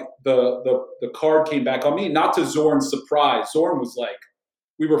then like the card came back on me, not to Zorn's surprise. Zorn was like,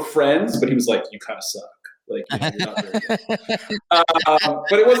 we were friends, but he was like, you kind of suck. Like, you're not very good.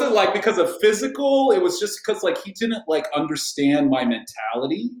 But it wasn't like because of physical. It was just because like he didn't like understand my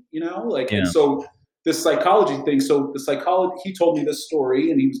mentality, And so this psychology thing. So he told me this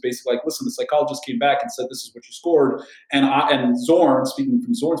story, and he was basically like, listen, the psychologist came back and said, this is what you scored. And Zorn, speaking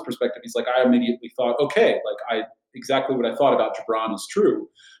from Zorn's perspective, he's like, I immediately thought, okay, like exactly what I thought about Jabron is true.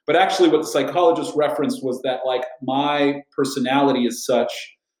 But actually what the psychologist referenced was that like my personality is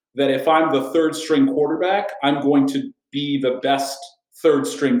such that if I'm the 3rd string quarterback, I'm going to be the best 3rd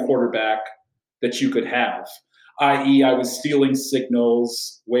string quarterback that you could have. I.e., I was stealing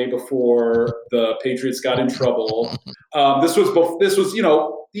signals way before the Patriots got in trouble. This was,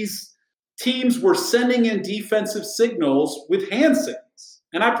 these teams were sending in defensive signals with hand signals.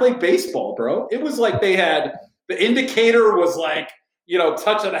 And I played baseball, bro. It was like they had, the indicator was like,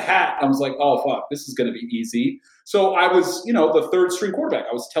 touch of the hat. I was like, oh, fuck, this is going to be easy. So I was, the 3rd string quarterback.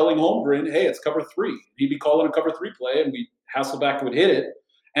 I was telling Holmgren, hey, it's cover 3. He'd be calling a cover 3 play, and Hasselbeck would hit it.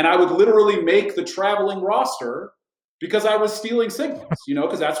 And I would literally make the traveling roster because I was stealing signals,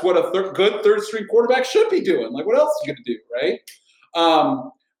 because that's what a good 3rd string quarterback should be doing. Like, what else are you going to do, right?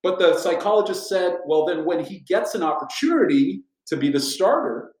 But the psychologist said, well, then when he gets an opportunity to be the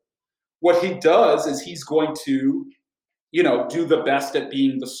starter, what he does is he's going to, you know, do the best at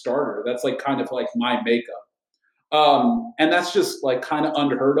being the starter. That's like kind of like my makeup. And that's just like kind of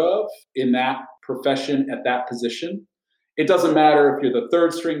unheard of in that profession at that position. It doesn't matter if you're the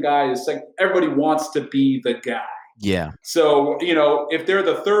third string guy, it's like everybody wants to be the guy. Yeah. So, you know, if they're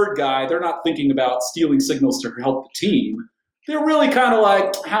the third guy, they're not thinking about stealing signals to help the team. They're really kind of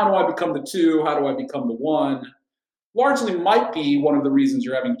like, how do I become the two? How do I become the one? Largely might be one of the reasons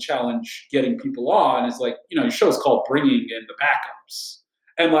you're having a challenge getting people on is like, you know, your show's called Bringing in the Backups.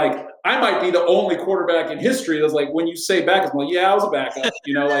 And like, I might be the only quarterback in history that's like, when you say backup, I'm like, yeah, I was a backup,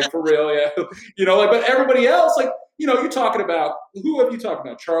 you know, like for real, yeah. You know, like, but everybody else, like, you know, you're talking about, who have you talked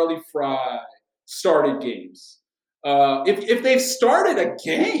about? Charlie Fry started games. If they've started a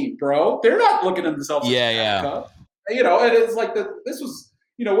game, bro, they're not looking at themselves as backup. You know, and it's like this was,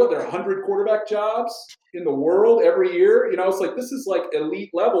 you know, what, there are 100 quarterback jobs in the world every year. You know, it's like this is like elite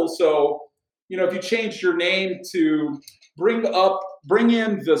level. So, you know, if you change your name to bring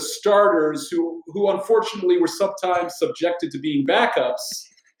in the starters who unfortunately were sometimes subjected to being backups,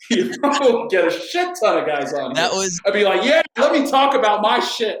 you probably get a shit ton of guys on. I'd be like, yeah, let me talk about my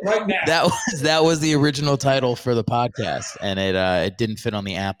shit right now. That was the original title for the podcast, and it didn't fit on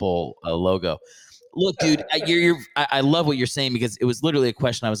the Apple logo. Look, dude, I love what you're saying because it was literally a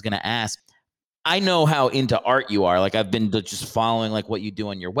question I was going to ask. I know how into art you are. Like, I've been just following like what you do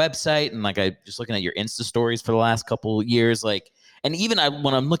on your website, and like I just looking at your Insta stories for the last couple of years. Like, and even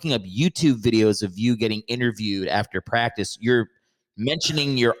when I'm looking up YouTube videos of you getting interviewed after practice, you're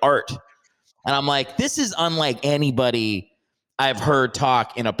mentioning your art, and I'm like, this is unlike anybody I've heard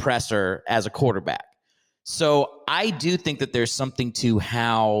talk in a presser as a quarterback. So I do think that there's something to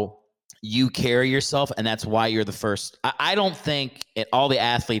how you carry yourself, and that's why you're the first. I don't think all the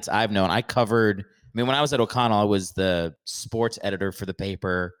athletes I've known, when I was at O'Connell, I was the sports editor for the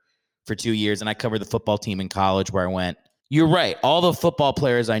paper for 2 years, and I covered the football team in college where I went. You're right. All the football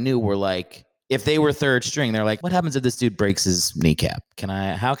players I knew were like, if they were third string, they're like, what happens if this dude breaks his kneecap?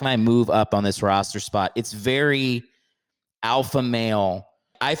 How can I move up on this roster spot? It's very alpha male.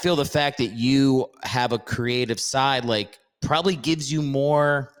 I feel the fact that you have a creative side, like, probably gives you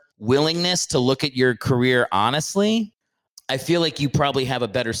more willingness to look at your career honestly. I feel like you probably have a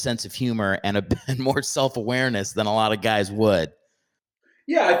better sense of humor and more self-awareness than a lot of guys would.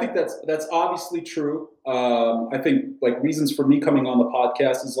 Yeah, I think that's obviously true. I think like reasons for me coming on the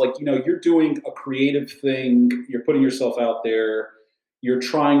podcast is like, you know, you're doing a creative thing, you're putting yourself out there, you're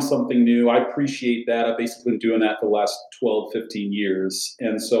trying something new. I appreciate that. I've basically been doing that the last 12, 15 years.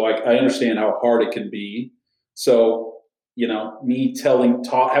 And so I understand how hard it can be. So, you know, me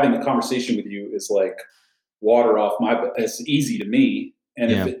having a conversation with you is like water off it's easy to me.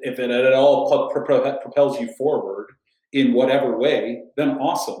 And if it at all propels you forward in whatever way, then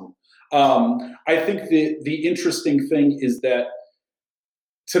awesome. I think the interesting thing is that,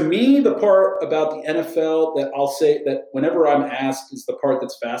 to me, the part about the NFL that I'll say that whenever I'm asked is the part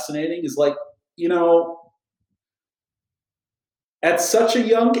that's fascinating is like, you know, at such a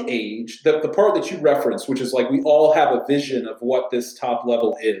young age, the part that you referenced, which is like we all have a vision of what this top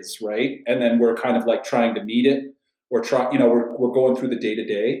level is, right? And then we're kind of like trying to meet it. We're going through the day to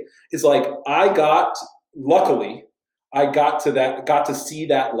day. Is like luckily, I got to see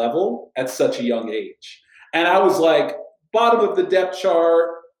that level at such a young age, and I was like bottom of the depth chart,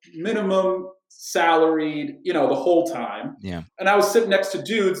 minimum salaried, you know, the whole time. Yeah. And I was sitting next to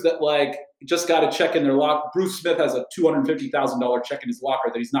dudes that like just got a check in their locker. Bruce Smith has a $250,000 check in his locker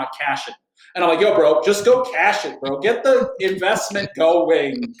that he's not cashing. And I'm like, yo, bro, just go cash it, bro. Get the investment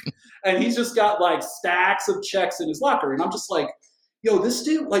going. And he's just got like stacks of checks in his locker. And I'm just like, yo, this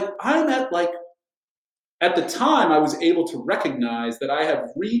dude, like at the time I was able to recognize that I have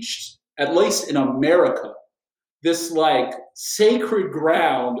reached, at least in America, this like sacred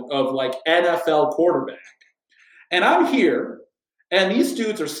ground of like NFL quarterback. And I'm here, and these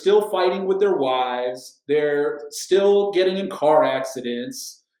dudes are still fighting with their wives. They're still getting in car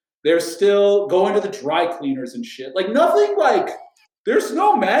accidents. They're still going to the dry cleaners and shit. Like nothing, like there's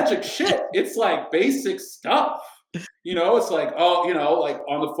no magic shit. It's like basic stuff. You know, it's like, oh, you know, like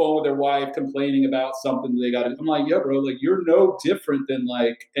on the phone with their wife complaining about something they got. I'm like, yeah, bro, like you're no different than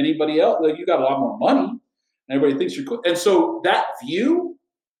like anybody else. Like you got a lot more money. Everybody thinks you're cool. And so that view,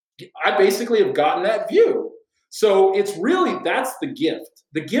 I basically have gotten that view. So it's really, that's the gift.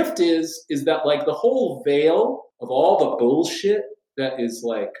 The gift is that like the whole veil of all the bullshit that is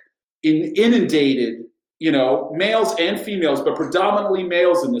like inundated, you know, males and females, but predominantly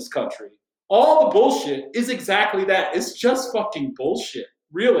males in this country. All the bullshit is exactly that. It's just fucking bullshit,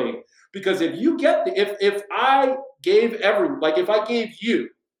 really. Because if you get if I gave if I gave you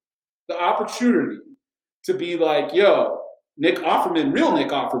the opportunity to be like, yo, Nick Offerman, real Nick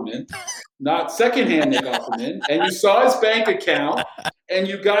Offerman, not secondhand Nick Offerman, and you saw his bank account and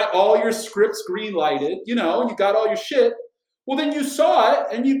you got all your scripts green lighted, you know, and you got all your shit, well, then you saw it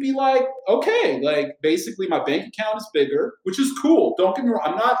and you'd be like, okay, like basically my bank account is bigger, which is cool. Don't get me wrong.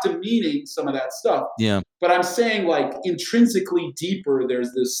 I'm not demeaning some of that stuff. Yeah. But I'm saying like intrinsically deeper,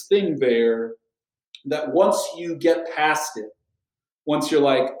 there's this thing there that once you get past it, once you're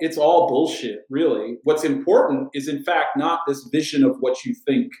like, it's all bullshit, really. What's important is in fact not this vision of what you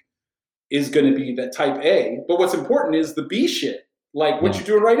think is going to be that type A, but what's important is the B shit, like what you're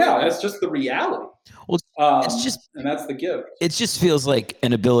doing right now. That's just the reality. Well, it's just, and that's the gift. It just feels like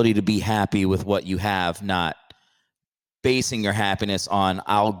an ability to be happy with what you have, not basing your happiness on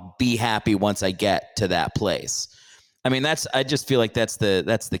I'll be happy once I get to that place. I mean, I just feel like that's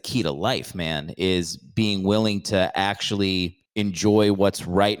the key to life, man, is being willing to actually enjoy what's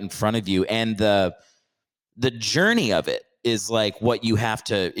right in front of you. And the journey of it is like what you have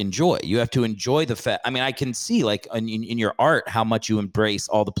to enjoy. You have to enjoy the fact. I mean, I can see like in your art how much you embrace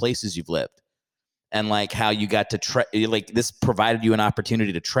all the places you've lived. And like how you got to like this provided you an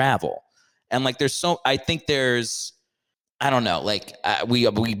opportunity to travel. And like I think there's, I don't know, like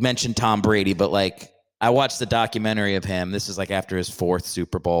we mentioned Tom Brady, but like I watched the documentary of him. This is like after his 4th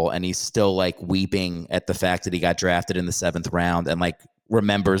Super Bowl, and he's still like weeping at the fact that he got drafted in the 7th round and like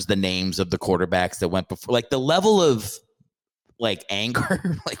remembers the names of the quarterbacks that went before. Like the level of like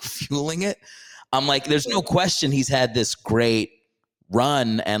anger, like fueling it. I'm like, there's no question he's had this great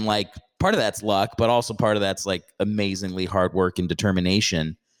run, and like part of that's luck, but also part of that's like amazingly hard work and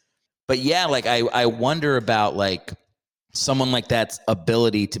determination. But yeah, like I wonder about like someone like that's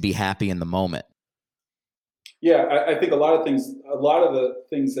ability to be happy in the moment. Yeah, I think a lot of the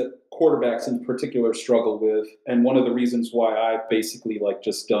things that quarterbacks in particular struggle with, and one of the reasons why I've basically like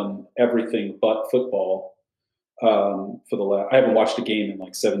just done everything but football for the last, I haven't watched a game in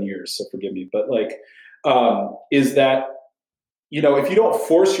like 7 years, so forgive me, but like, is that, you know, if you don't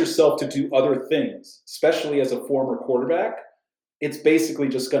force yourself to do other things, especially as a former quarterback, it's basically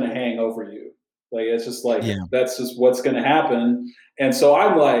just going to hang over you. Like, it's just like, that's just what's going to happen. And so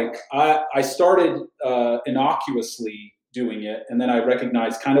I'm like, I started innocuously doing it. And then I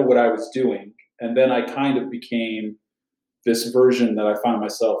recognized kind of what I was doing. And then I kind of became this version that I find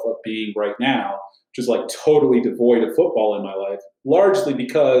myself of being right now, which is like totally devoid of football in my life, largely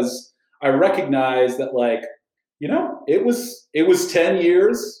because I recognize that, like, you know, it was 10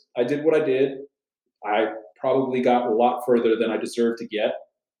 years. I did what I did. I probably got a lot further than I deserved to get.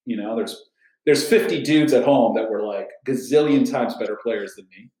 You know, there's 50 dudes at home that were like gazillion times better players than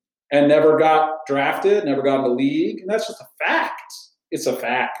me and never got drafted, never got in the league. And that's just a fact. It's a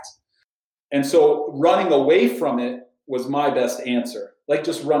fact. And so running away from it was my best answer. Like,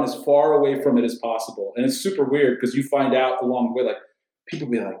 just run as far away from it as possible. And it's super weird because you find out along the way, like, people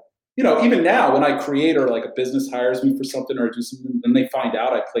be like, you know, even now when I create or like a business hires me for something or I do something, and they find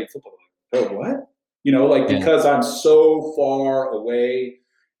out I played football, like, oh, what? You know, like, because I'm so far away.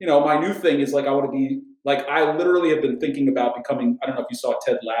 You know, my new thing is like, I want to be like, I literally have been thinking about becoming, I don't know if you saw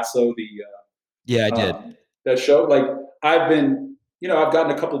Ted Lasso, I did. That show. Like, I've been, you know, I've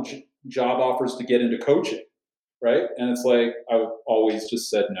gotten a couple job offers to get into coaching, right? And it's like, I've always just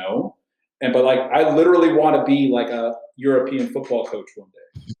said no. But like, I literally want to be like a European football coach one day.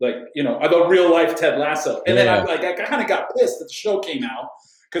 Like, you know, the real life Ted Lasso. And then I kind of got pissed that the show came out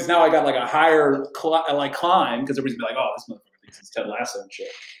because now I got like a higher climb because everybody's be like, oh, this motherfucker thinks it's Ted Lasso and shit.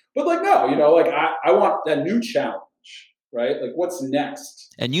 But like, no, you know, like I want that new challenge, right? Like, what's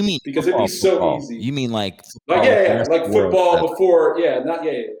next? And you mean because it'd be so easy. You mean like like football before,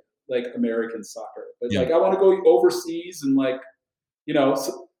 like American soccer. But like, I want to go overseas and like, you know,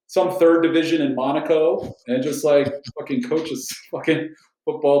 some third division in Monaco and just like fucking coach a fucking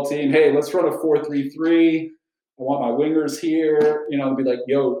football team. Hey, let's run a 4-3-3. I want my wingers here, you know, and be like,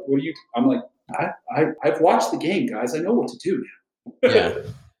 yo, what are you? I'm like, I've watched the game, guys. I know what to do now. Yeah.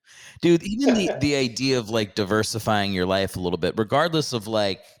 Dude, even the idea of like diversifying your life a little bit, regardless of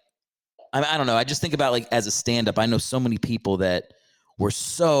like, I don't know. I just think about like as a stand-up, I know so many people that were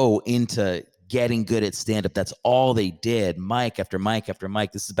so into getting good at stand-up. That's all they did. Mic after mic after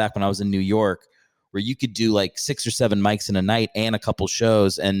mic. This is back when I was in New York, where you could do like 6 or 7 mics in a night and a couple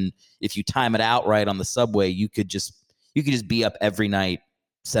shows. And if you time it out right on the subway, you could just be up every night,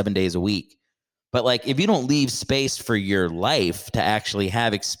 7 days a week. But like, if you don't leave space for your life to actually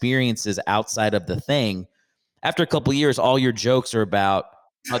have experiences outside of the thing, after a couple of years, all your jokes are about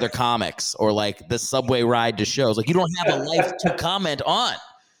other comics or like the subway ride to shows. Like, you don't have a life to comment on.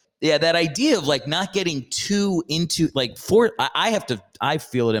 Yeah, that idea of like not getting too into like I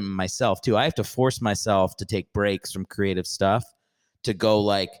feel it in myself too. I have to force myself to take breaks from creative stuff, to go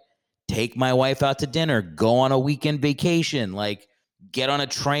like take my wife out to dinner, go on a weekend vacation, like get on a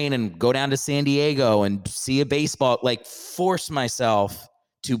train and go down to San Diego and see a baseball, like force myself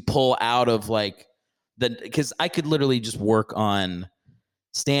to pull out of like because I could literally just work on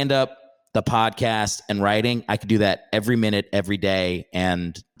stand up, the podcast, and writing. I could do that every minute, every day,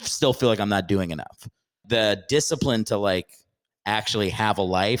 and still feel like I'm not doing enough. The discipline to like actually have a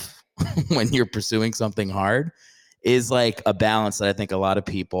life when you're pursuing something hard is like a balance that I think a lot of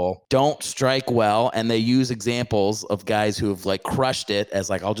people don't strike well. And they use examples of guys who have like crushed it as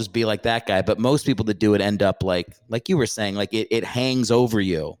like, I'll just be like that guy. But most people that do it end up like you were saying, like it hangs over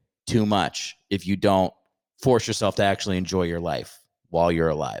you too much if you don't force yourself to actually enjoy your life while you're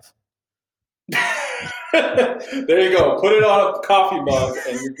alive. There you go. Put it on a coffee mug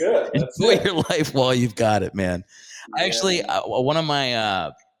and you're good. That's Enjoy it. your life while you've got it, man. Yeah. Actually, one of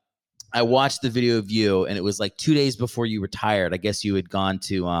my I watched the video of you, and it was like 2 days before you retired. I guess you had gone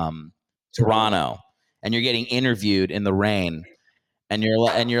to Toronto, and you're getting interviewed in the rain, and you're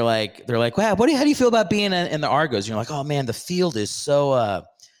like, they're like, wow, how do you feel about being in the Argos? And you're like, oh man, the field is so.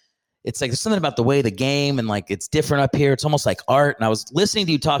 It's like there's something about the way the game and like it's different up here. It's almost like art. And I was listening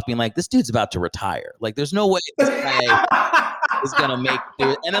to you talk, being like, this dude's about to retire. Like, there's no way this guy is gonna make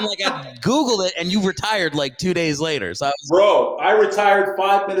it. And then like I Googled it, and you retired like 2 days later. So Bro, I retired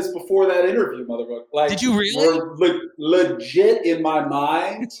 5 minutes before that interview, motherfucker. Like, did you really? Legit in my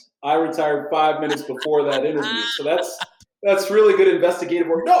mind, I retired 5 minutes before that interview. So that's really good investigative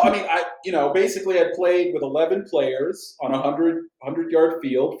work. No, I mean, basically I played with 11 players on a 100-yard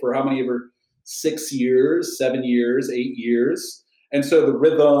field for how many ever 6 years, 7 years, 8 years. And so the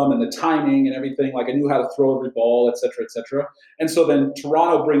rhythm and the timing and everything, like I knew how to throw every ball, et cetera, et cetera. And so then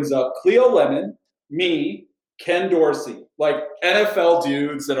Toronto brings up Cleo Lemon, me, Ken Dorsey, like NFL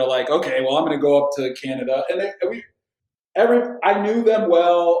dudes that are like, okay, well, I'm going to go up to Canada. And I knew them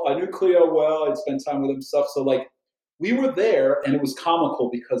well. I knew Cleo well. I'd spent time with them and stuff. So like, we were there, and it was comical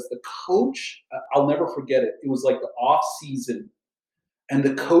because the coach, I'll never forget it. It was like the off season, and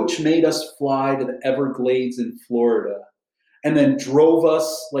the coach made us fly to the Everglades in Florida, and then drove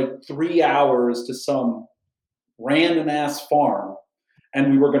us like 3 hours to some random ass farm,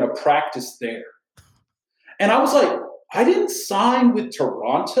 and we were going to practice there. And I was like, I didn't sign with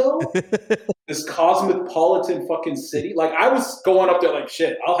Toronto, this cosmopolitan fucking city. Like I was going up there like,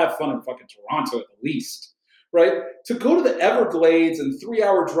 shit, I'll have fun in fucking Toronto at the least. Right? To go to the Everglades and 3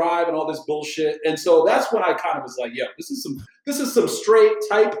 hour drive and all this bullshit. And so that's when I kind of was like, yeah, this is some straight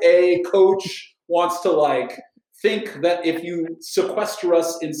type A coach wants to like think that if you sequester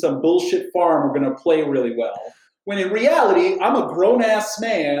us in some bullshit farm, we're going to play really well. When in reality, I'm a grown ass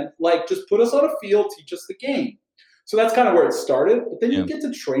man, like just put us on a field, teach us the game. So that's kind of where it started. But then you get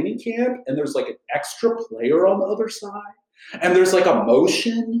to training camp and there's like an extra player on the other side. And there's like a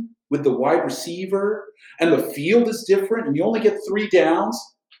motion with the wide receiver, and the field is different, and you only get 3 downs.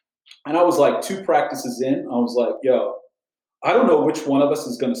 And I was like 2 practices in, I was like, yo, I don't know which one of us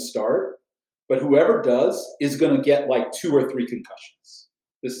is going to start, but whoever does is going to get like 2 or 3 concussions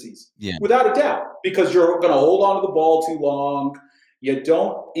this season. Yeah. Without a doubt, because you're going to hold on to the ball too long. You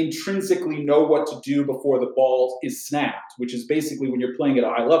don't intrinsically know what to do before the ball is snapped, which is basically when you're playing at a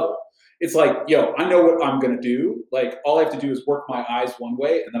high level. It's like, yo, I know what I'm going to do. Like, all I have to do is work my eyes one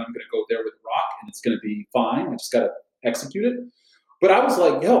way, and then I'm going to go there with the rock, and it's going to be fine. I just got to execute it. But I was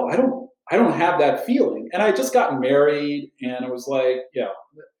like, yo, I don't have that feeling. And I just got married, and I was like,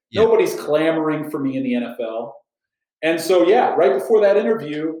 nobody's clamoring for me in the NFL. And so, right before that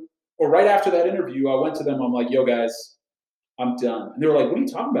interview, or right after that interview, I went to them. I'm like, yo, guys, I'm done. And they were like, what are you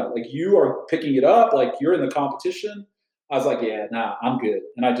talking about? Like, you are picking it up. Like, you're in the competition. I was like, yeah, nah, I'm good.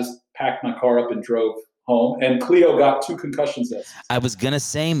 And I just packed my car up and drove home. And Cleo got 2 concussions. I was going to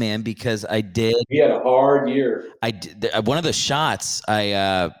say, man, because I did. He had a hard year. I did. One of the shots,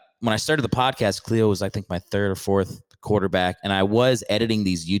 when I started the podcast, Cleo was, I think, my 3rd or 4th quarterback. And I was editing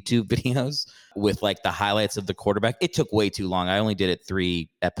these YouTube videos with like the highlights of the quarterback. It took way too long. I only did it 3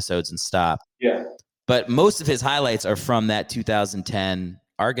 episodes and stopped. Yeah. But most of his highlights are from that 2010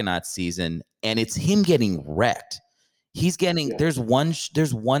 Argonauts season. And it's him getting wrecked. He's getting, there's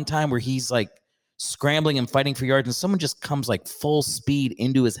one time where he's like scrambling and fighting for yards, and someone just comes like full speed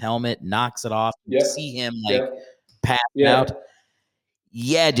into his helmet, knocks it off. You see him like pass out.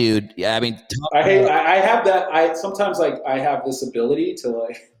 Yeah, dude. Yeah, I mean, I have that. Sometimes like I have this ability to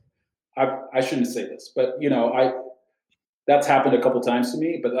like, I shouldn't say this, but that's happened a couple times to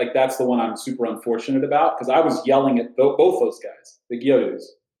me, but like that's the one I'm super unfortunate about because I was yelling at both those guys, the Gyodos.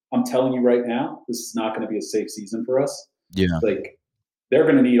 I'm telling you right now, this is not going to be a safe season for us. Yeah. Like, they're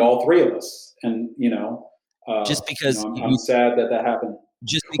going to need all three of us. And, just because I'm sad that happened.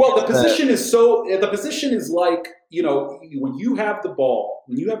 Well, the position is like, when you have the ball,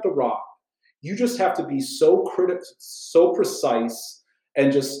 when you have the rock, you just have to be so precise,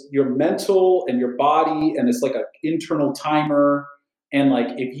 and just your mental and your body, and it's like an internal timer. And like,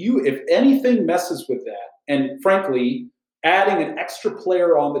 if anything messes with that, and frankly, adding an extra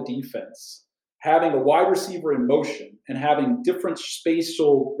player on the defense, having a wide receiver in motion, and having different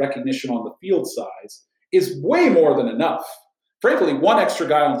spatial recognition on the field size is way more than enough. Frankly, one extra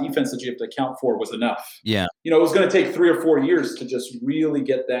guy on defense that you have to account for was enough. Yeah. It was going to take 3 or 4 years to just really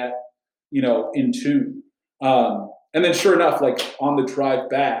get that, in tune. And then sure enough, like on the drive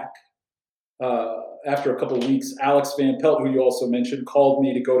back, after a couple of weeks, Alex Van Pelt, who you also mentioned, called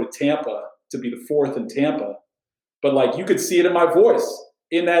me to go to Tampa to be the fourth in Tampa. But like, you could see it in my voice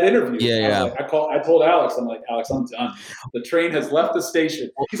in that interview. Yeah. I told Alex, I'm like, Alex, I'm done. The train has left the station.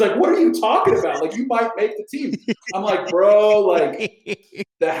 He's like, what are you talking about? Like, you might make the team. I'm like, bro, like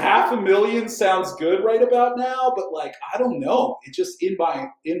the $500,000 sounds good right about now, but like, I don't know. It just in my,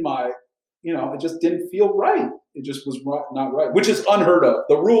 it just didn't feel right. It just was not right, which is unheard of.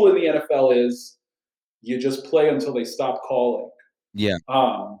 The rule in the NFL is you just play until they stop calling. Yeah.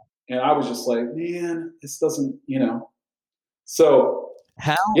 And I was just like, man, this doesn't, So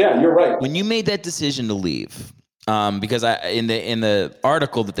how? Yeah, you're right. When you made that decision to leave, because in the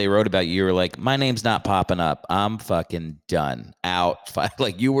article that they wrote about you, you were like, my name's not popping up. I'm fucking done. Out.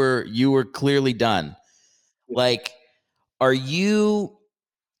 Like you were clearly done. Like, are you?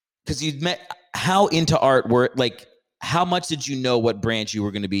 Because you'd met. How into art were like? How much did you know what branch you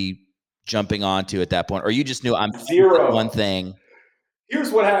were going to be jumping onto at that point, or you just knew I'm zero one thing?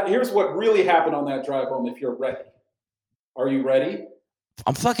 Here's what really happened on that drive home. If you're ready, are you ready?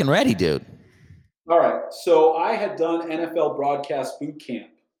 I'm fucking ready, dude. All right. So I had done NFL broadcast boot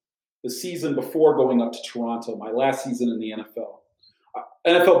camp the season before going up to Toronto, my last season in the NFL.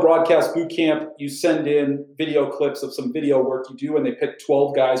 NFL broadcast boot camp, you send in video clips of some video work you do, and they pick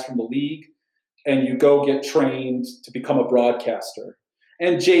 12 guys from the league, and you go get trained to become a broadcaster.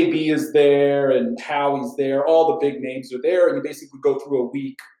 And JB is there, and Howie's there. All the big names are there, and you basically go through a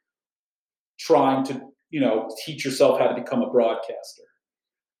week trying to, teach yourself how to become a broadcaster.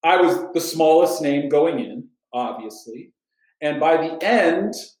 I was the smallest name going in, obviously. And by the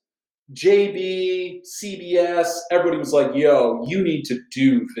end, JB, CBS, everybody was like, yo, you need to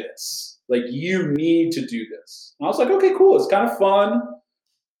do this. Like, you need to do this. And I was like, okay, cool. It's kind of fun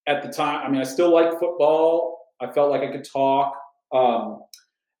at the time. I mean, I still like football. I felt like I could talk.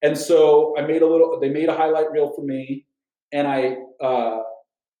 And so they made a highlight reel for me. And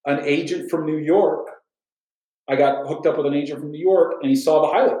an agent from New York, I got hooked up with an agent from New York, and he saw the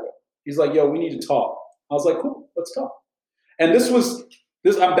highlight reel. He's like, yo, we need to talk. I was like, cool, let's talk. And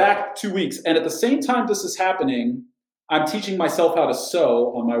I'm back 2 weeks. And at the same time this is happening, I'm teaching myself how to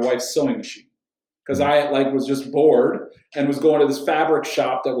sew on my wife's sewing machine. Because I was just bored and was going to this fabric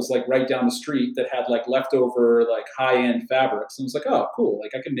shop that was like right down the street that had like leftover like high-end fabrics. And I was like, oh, cool.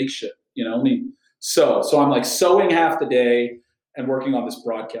 Like I can make shit, let me sew. So I'm like sewing half the day and working on this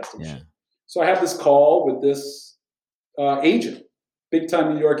broadcasting shit. So I have this call with this agent,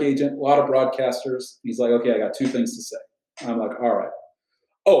 big-time New York agent, a lot of broadcasters. He's like, okay, I got 2 things to say. I'm like, all right.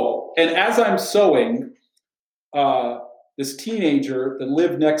 Oh, and as I'm sewing, this teenager that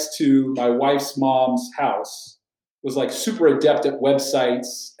lived next to my wife's mom's house was like super adept at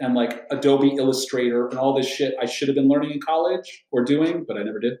websites and like Adobe Illustrator and all this shit I should have been learning in college or doing, but I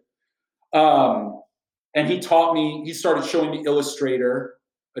never did. And he started showing me Illustrator,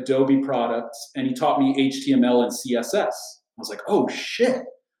 Adobe products, and he taught me HTML and CSS. I was like, oh shit.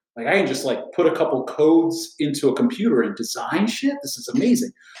 Like I can just like put a couple codes into a computer and design shit. This is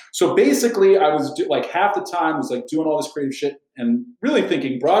amazing. So basically I was like half the time was like doing all this creative shit and really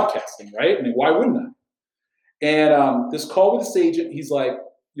thinking broadcasting, right? I mean, why wouldn't I? And this call with this agent, he's like,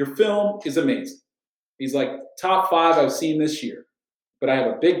 your film is amazing. He's like, top 5 I've seen this year, but I have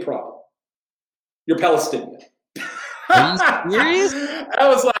a big problem. You're Palestinian. Are you serious? I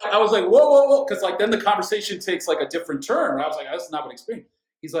was like, whoa. Cause like, then the conversation takes like a different turn. I was like, that's not what I experienced.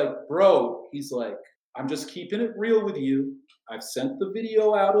 He's like, bro, I'm just keeping it real with you. I've sent the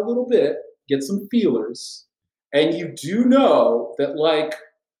video out a little bit, get some feelers. And you do know that like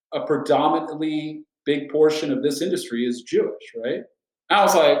a predominantly big portion of this industry is Jewish, right? I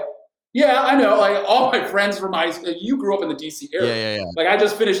was like, yeah, I know. Like all my friends you grew up in the DC area. Yeah. Like I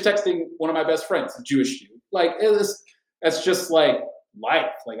just finished texting one of my best friends, a Jewish Jew. Like that's just like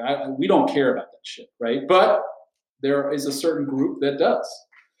life. Like we don't care about that shit, right? But there is a certain group that does.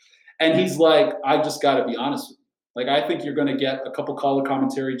 And he's like, I just got to be honest with you. Like, I think you're going to get a couple color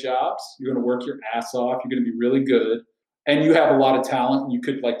commentary jobs. You're going to work your ass off. You're going to be really good. And you have a lot of talent and you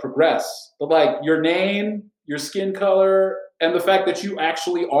could like progress. But like your name, your skin color, and the fact that you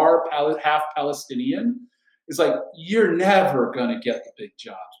actually are half Palestinian is like, you're never going to get the big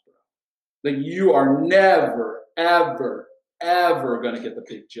jobs, bro. Like you are never, ever, ever going to get the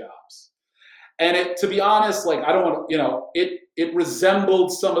big jobs. And it, to be honest, like I don't want to, you know, it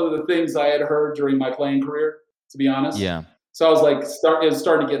resembled some of the things I had heard during my playing career, to be honest. Yeah. So I was like, it was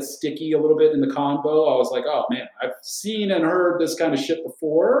starting to get sticky a little bit in the convo. I was like, oh man, I've seen and heard this kind of shit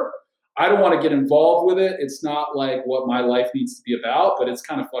before. I don't want to get involved with it. It's not like what my life needs to be about, but it's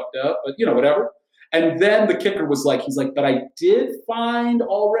kind of fucked up, but you know, whatever. And then the kicker was like, he's like, but I did find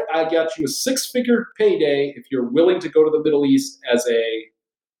already, I got you a 6-figure payday if you're willing to go to the Middle East as a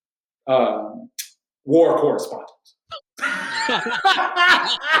war correspondent.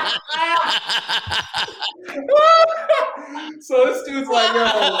 So this dude's like, yo,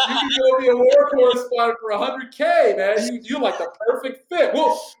 you can go be a war correspondent for $100K, man. You're like the perfect fit.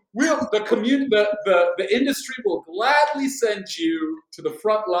 The industry will gladly send you to the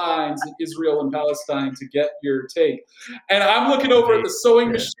front lines in Israel and Palestine to get your take. And I'm looking over at the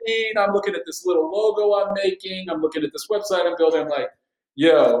sewing machine. I'm looking at this little logo I'm making. I'm looking at this website I'm building. I'm like,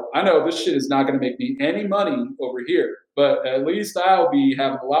 yo, I know this shit is not going to make me any money over here, but at least I'll be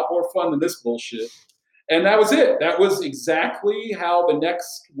having a lot more fun than this bullshit. And that was it. That was exactly how the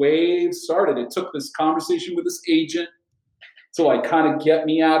next wave started. It took this conversation with this agent to like kind of get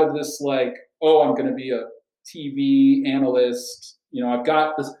me out of this like, oh, I'm going to be a TV analyst. You know, I've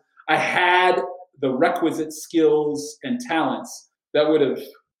got this. I had the requisite skills and talents that would have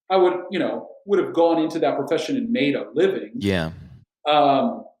gone into that profession and made a living. Yeah.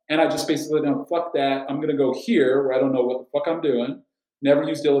 And I just basically don't fuck that. I'm going to go here where I don't know what the fuck I'm doing. Never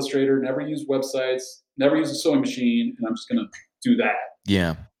used Illustrator, never used websites, never used a sewing machine. And I'm just going to do that.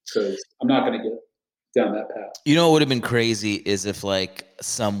 Yeah. Because I'm not going to get down that path. You know what would have been crazy is if like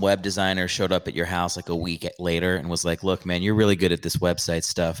some web designer showed up at your house like a week later and was like, look, man, you're really good at this website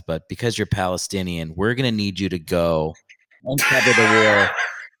stuff, but because you're Palestinian, we're going to need you to go uncover the war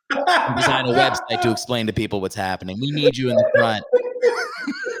and design a website to explain to people what's happening. We need you in the front.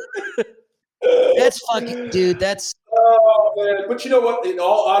 That's fucking, dude, that's... Oh, man. But you know what? In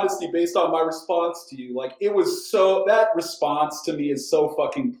all honesty, based on my response to you, like it was so, that response to me is so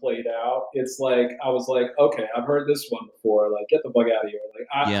fucking played out. It's like, I was like, okay, I've heard this one before. Like, get the fuck out of here. Like,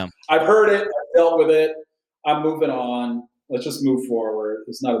 I've heard it. I've dealt with it. I'm moving on. Let's just move forward.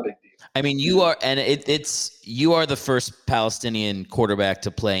 It's not a big deal. I mean, you are, and you are the first Palestinian quarterback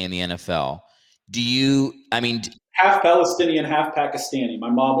to play in the NFL. Half Palestinian, half Pakistani. My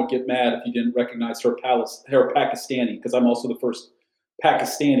mom would get mad if you didn't recognize her Pakistani, because I'm also the first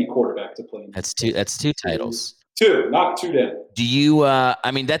Pakistani quarterback to play. That's two titles. Two, not two down. Do you?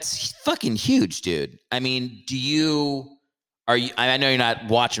 I mean, that's fucking huge, dude. I mean, I know you're not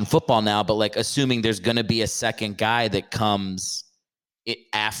watching football now, but like, assuming there's going to be a second guy that comes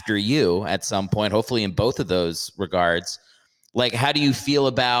after you at some point, hopefully in both of those regards. Like, how do you feel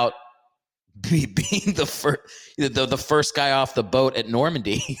about being the first guy off the boat at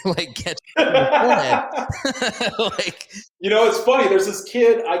Normandy? Like, get like, you know, it's funny. There's this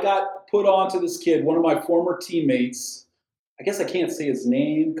kid I got put onto. This kid, one of my former teammates. I guess I can't say his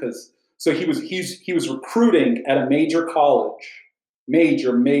name because he was recruiting at a major college,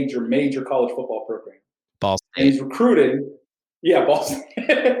 major college football program. Ball State. And he's recruiting. Yeah, Ball State.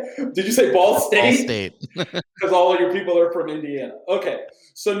 Did you say Ball State? Ball State. Because all of your people are from Indiana. Okay.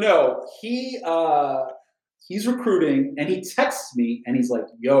 So no, he's recruiting and he texts me and he's like,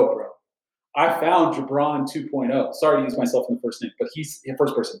 yo, bro, I found Jabron 2.0. Sorry to use myself in the first name, but he's in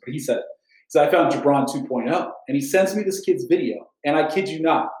first person, but he said it. He said, I found Jabron 2.0. And he sends me this kid's video. And I kid you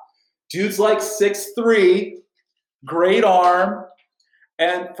not, dude's like 6'3", great arm,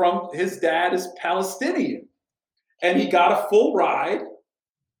 and from his dad is Palestinian. And he got a full ride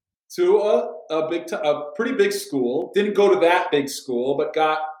to a pretty big school. Didn't go to that big school, but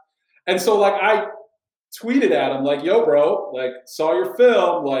and so like I tweeted at him like, yo, bro, like saw your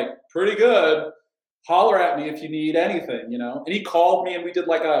film, like pretty good. Holler at me if you need anything, you know? And he called me and we did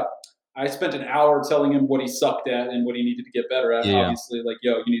like I spent an hour telling him what he sucked at and what he needed to get better at. Yeah. Obviously, like,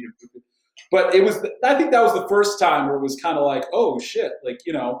 yo, you need to. But I think that was the first time where it was kind of like, oh shit, like,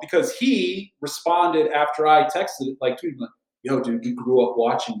 you know, because he responded after I texted, like, tweeted, like, yo, dude, we grew up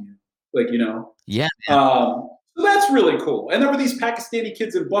watching you, like, you know. Yeah. So that's really cool. And there were these Pakistani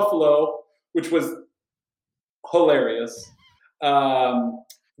kids in Buffalo, which was hilarious.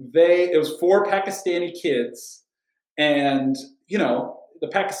 It was 4 Pakistani kids, and you know, the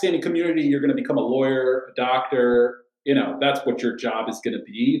Pakistani community, you're going to become a lawyer, a doctor. That's what your job is going to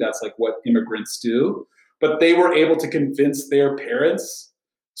be. That's like what immigrants do. But they were able to convince their parents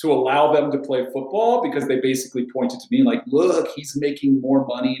to allow them to play football because they basically pointed to me like, look, he's making more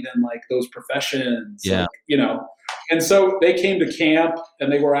money than like those professions. Yeah. Like, and so they came to camp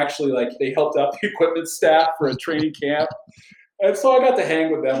and they were actually like, they helped out the equipment staff for a training camp. And so I got to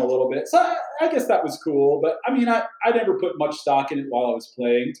hang with them a little bit. So I guess that was cool. But I mean, I never put much stock in it while I was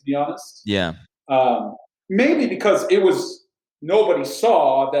playing, to be honest. Yeah. Maybe because nobody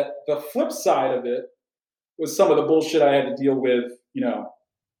saw that the flip side of it was some of the bullshit I had to deal with,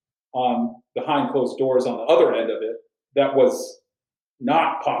 on behind closed doors on the other end of it that was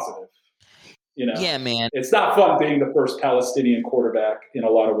not positive. Yeah, man. It's not fun being the first Palestinian quarterback in a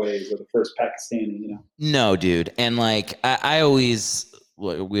lot of ways, or the first Pakistani, No, dude. And like, I always,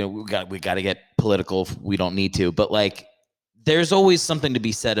 we got to get political if we don't need to, but like, there's always something to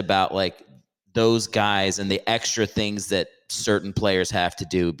be said about like those guys and the extra things that certain players have to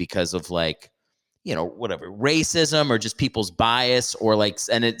do because of like, whatever, racism or just people's bias or like,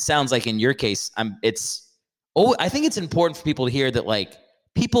 and it sounds like in your case, I think it's important for people to hear that like,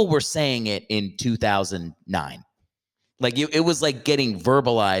 people were saying it in 2009. Like it was like getting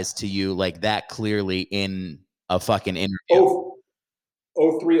verbalized to you like that clearly in a fucking interview.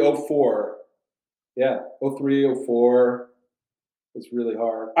 03, 04. Yeah, 03, 04 was really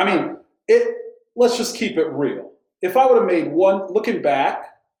hard. I mean, let's just keep it real. If I would have made looking back,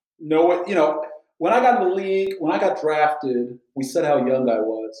 when I got in the league, when I got drafted, we said how young I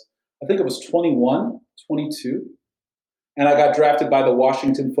was. I think it was 21, 22. And I got drafted by the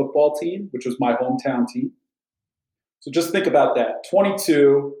Washington football team, which was my hometown team. So just think about that.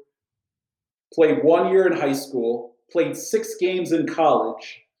 22, played 1 year in high school, played 6 games in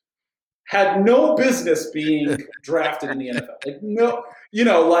college, had no business being drafted in the NFL. Like, no,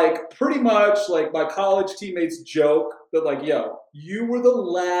 like pretty much like my college teammates joke that like, yo, you were the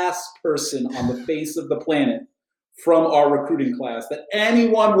last person on the face of the planet from our recruiting class that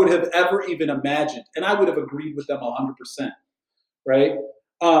anyone would have ever even imagined. And I would have agreed with them 100%. Right.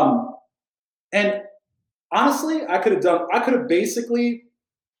 And honestly, I could have basically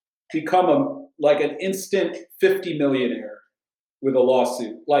become an instant 50 millionaire with a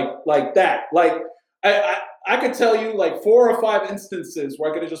lawsuit like that. Like I could tell you like 4 or 5 instances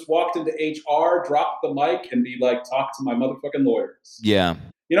where I could have just walked into HR, dropped the mic and be like, talk to my motherfucking lawyers. Yeah.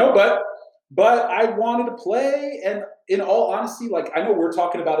 But I wanted to play, and in all honesty, like I know we're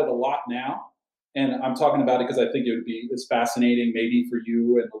talking about it a lot now, and I'm talking about it because I think it would be as fascinating maybe for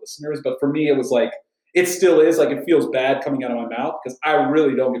you and the listeners, but for me it was like, it still is, like it feels bad coming out of my mouth because I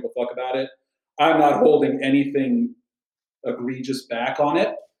really don't give a fuck about it. I'm not holding anything egregious back on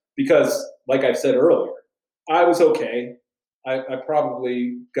it because, like I said earlier, I was okay. I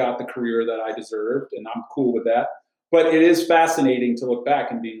probably got the career that I deserved, and I'm cool with that. But it is fascinating to look back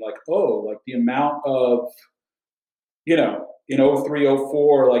and be like, oh, like the amount of, in 03,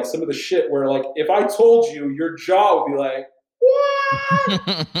 04, like some of the shit where like, if I told you, your jaw would be like,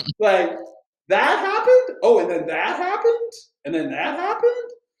 what? Like, that happened? Oh, and then that happened? And then that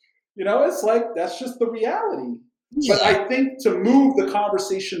happened? It's like, that's just the reality. Yeah. But I think to move the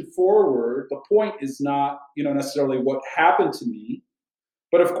conversation forward, the point is not, necessarily what happened to me,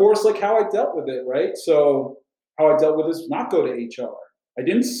 but of course, like how I dealt with it, right? So how I dealt with this, not go to HR. I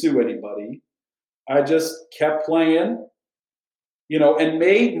didn't sue anybody. I just kept playing, and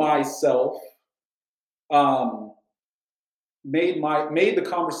made myself, made the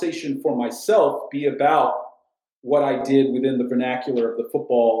conversation for myself be about what I did within the vernacular of the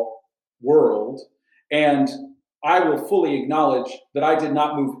football world. And I will fully acknowledge that I did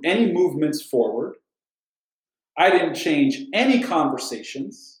not move any movements forward. I didn't change any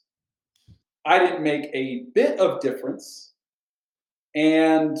conversations. I didn't make a bit of difference.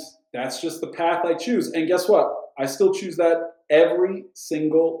 And that's just the path I choose. And guess what? I still choose that every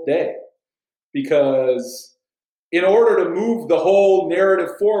single day. Because in order to move the whole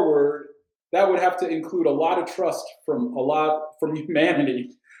narrative forward, that would have to include a lot of trust from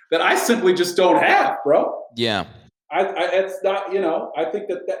humanity that I simply just don't have, bro. Yeah. It's not, I think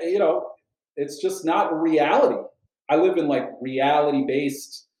that, it's just not reality. I live in like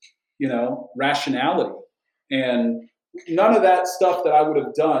reality-based, rationality. And none of that stuff that I would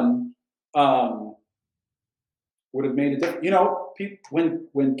have done would have made a difference.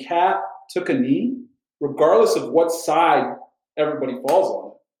 When Kat took a knee, regardless of what side everybody falls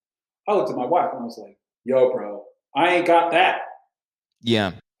on, I looked at my wife and I was like, yo, bro, I ain't got that.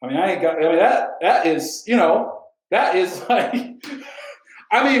 Yeah. That is, that is like,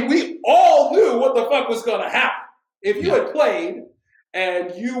 we all knew what the fuck was going to happen. If you had played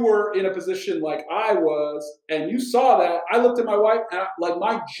and you were in a position like I was, and you saw that, I looked at my wife, and like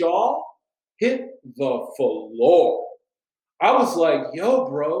my jaw hit the floor. I was like, yo,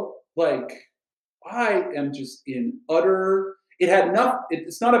 bro, like, I am just in utter,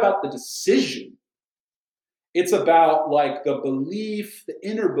 it's not about the decision. It's about like the belief, the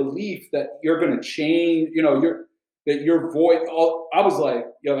inner belief that you're going to change, that your voice, I was like,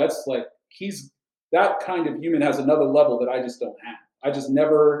 yo, that's like, that kind of human has another level that I just don't have. I just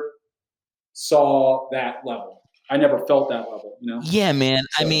never saw that level. I never felt that level, Yeah, man.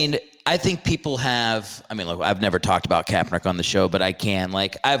 So. I mean, I think people have. I mean, look, I've never talked about Kaepernick on the show, but I can.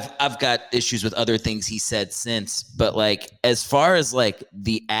 Like, I've got issues with other things he said since. But like, as far as like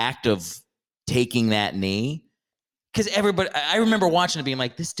the act of taking that knee, because I remember watching it being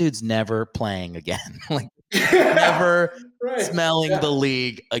like, this dude's never playing again. Like, never smelling the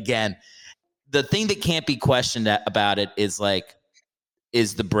league again. The thing that can't be questioned about it is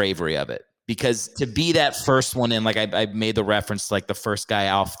the bravery of it. Because to be that first one in, like I made the reference to like the first guy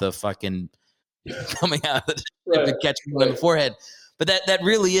off the fucking coming out of the catching him in the forehead. But that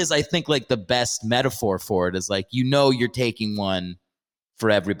really is, I think, like the best metaphor for it is like, you're taking one for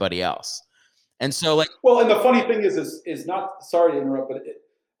everybody else. And so like, well, and the funny thing is not, sorry to interrupt, but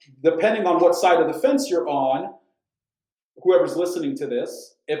depending on what side of the fence you're on, whoever's listening to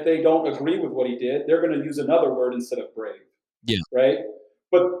this, if they don't agree with what he did, they're going to use another word instead of brave. Yeah. Right.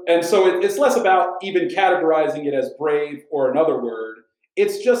 And so it's less about even categorizing it as brave or another word.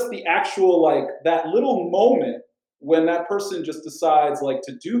 It's just the actual, like, that little moment when that person just decides like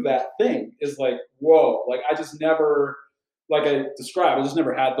to do that thing is like, whoa, like I just never, like I described, I just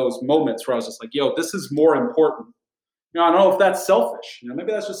never had those moments where I was just like, yo, this is more important. I don't know if that's selfish.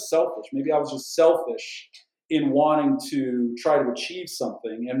 Maybe that's just selfish. Maybe I was just selfish in wanting to try to achieve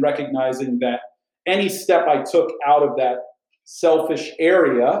something and recognizing that any step I took out of that selfish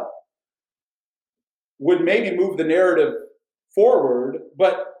area would maybe move the narrative forward,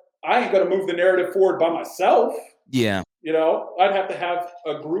 but I ain't going to move the narrative forward by myself. Yeah. I'd have to have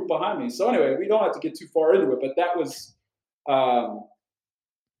a group behind me. So anyway, we don't have to get too far into it, but that was, I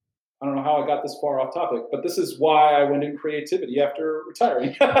don't know how I got this far off topic, but this is why I went in creativity after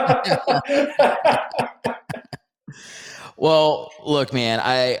retiring. Well, look, man,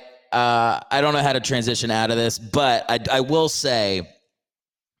 I don't know how to transition out of this, but I will say,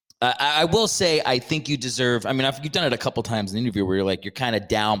 I think you deserve. I mean, you've done it a couple times in the interview where you're kind of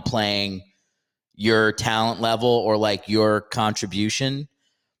downplaying your talent level or like your contribution.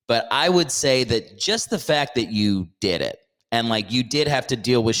 But I would say that just the fact that you did it and like you did have to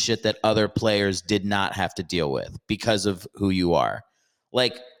deal with shit that other players did not have to deal with because of who you are.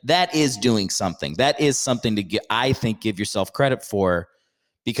 Like that is doing something. That is something to give yourself credit for,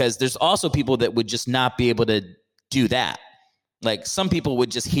 because there's also people that would just not be able to do that. Like some people would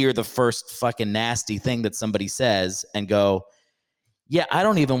just hear the first fucking nasty thing that somebody says and go, yeah, I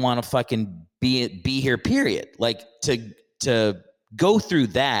don't even want to fucking be here, period. Like to go through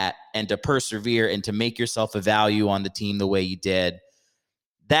that and to persevere and to make yourself a value on the team the way you did,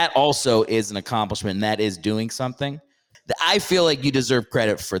 that also is an accomplishment, and that is doing something. I feel like you deserve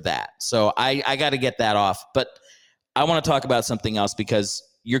credit for that. So I got to get that off. But I want to talk about something else, because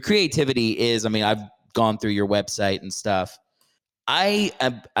your creativity is, I mean, I've gone through your website and stuff.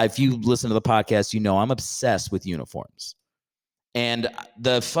 If you listen to the podcast, I'm obsessed with uniforms. And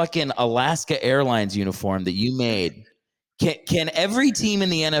the fucking Alaska Airlines uniform that you made, can every team in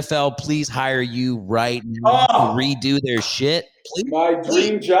the NFL please hire you right now to redo their shit? Please? My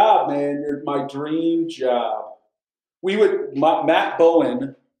dream job, man. You're my dream job. Matt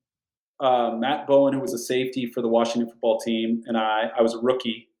Bowen, who was a safety for the Washington football team, and I was a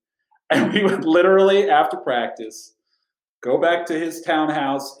rookie, and we would literally, after practice, go back to his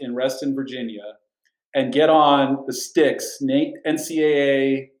townhouse in Reston, Virginia, and get on the sticks,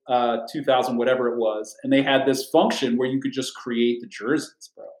 NCAA 2000, whatever it was, and they had this function where you could just create the jerseys,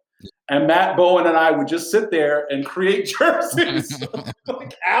 bro. And Matt Bowen and I would just sit there and create jerseys,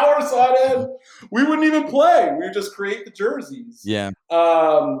 like hours on end. We wouldn't even play. We would just create the jerseys. Yeah.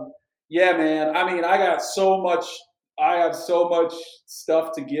 Yeah, man. I mean, I have so much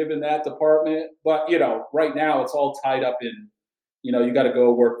stuff to give in that department. But, right now it's all tied up in, you got to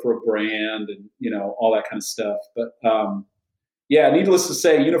go work for a brand and, all that kind of stuff. But, needless to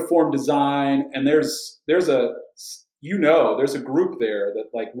say, uniform design, and there's a group there that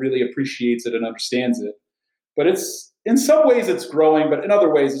like really appreciates it and understands it. But it's, in some ways it's growing, but in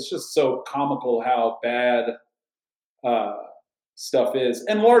other ways it's just so comical how bad stuff is.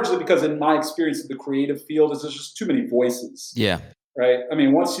 And largely because in my experience of the creative field is there's just too many voices. Yeah. Right. I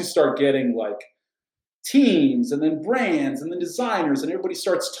mean, once you start getting like teams and then brands and then designers, and everybody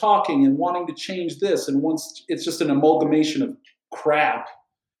starts talking and wanting to change this. And once it's just an amalgamation of crap,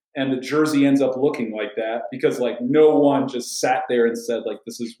 and the jersey ends up looking like that because like no one just sat there and said like,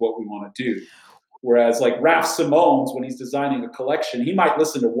 this is what we want to do. Whereas like Raf Simons, when he's designing a collection, he might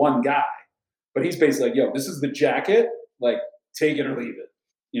listen to one guy, but he's basically like, yo, this is the jacket, like take it or leave it,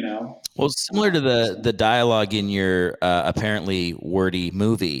 you know? Well, similar to the dialogue in your apparently wordy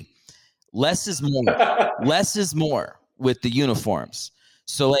movie, less is more. Less is more with the uniforms.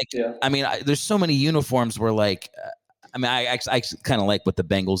 So like, I mean, there's so many uniforms where like, I mean, I kind of like what the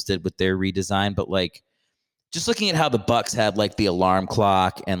Bengals did with their redesign, but like just looking at how the Bucks had like the alarm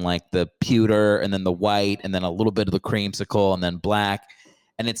clock and like the pewter and then the white and then a little bit of the creamsicle and then black.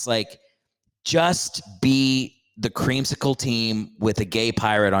 And it's like, just be the creamsicle team with a gay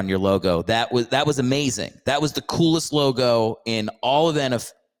pirate on your logo. That was amazing. That was the coolest logo in all of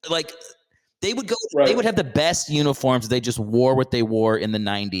NFL. Like they would go, they would have the best uniforms. They just wore what they wore in the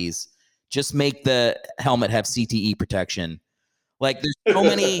 90s. Just make the helmet have CTE protection. Like there's so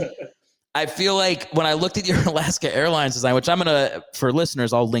many. I feel like when I looked at your Alaska Airlines design, which I'm going to, for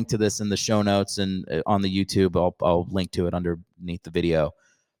listeners, I'll link to this in the show notes and on the YouTube, I'll link to it underneath the video.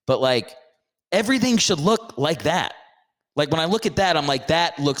 But like everything should look like that. Like when I look at that, I'm like,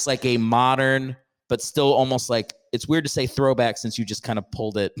 that looks like a modern, but still almost like, it's weird to say throwback since you just kind of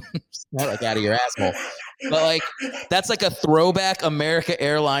pulled it like out of your asshole. But like, that's like a throwback America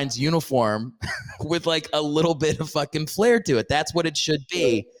Airlines uniform with like a little bit of fucking flair to it. That's what it should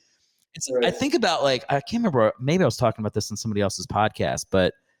be. I think about like, I can't remember, maybe I was talking about this on somebody else's podcast,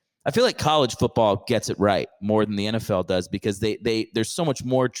 but I feel like college football gets it right more than the NFL does because there's so much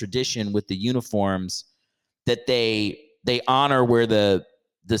more tradition with the uniforms that they honor where the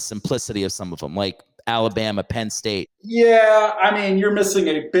simplicity of some of them, like Alabama, Penn State. Yeah, I mean, you're missing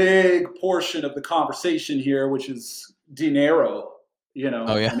a big portion of the conversation here, which is dinero. You know,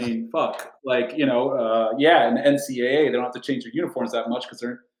 I mean, fuck. Like, you know, in the NCAA, they don't have to change their uniforms that much because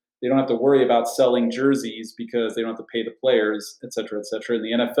they don't have to worry about selling jerseys because they don't have to pay the players, et cetera, et cetera. In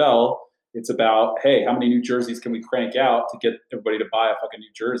the NFL, it's about, hey, how many new jerseys can we crank out to get everybody to buy a fucking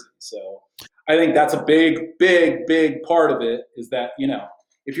new jersey? So I think that's a big, big, big part of it is that, you know,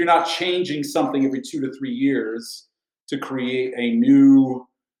 if you're not changing something every 2 to 3 years to create a new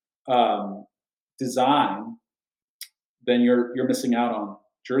design, then you're missing out on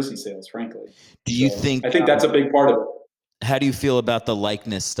jersey sales, frankly. Do you think? I think that's a big part of it. How do you feel about the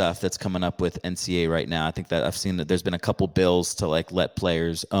likeness stuff that's coming up with NCAA right now? I think that I've seen that there's been a couple bills to like let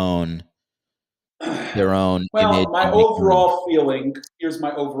players own their own well, image. My overall feeling, here's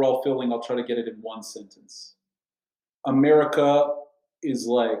my overall feeling. I'll try to get it in one sentence. America is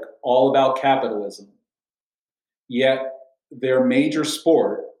like all about capitalism, yet their major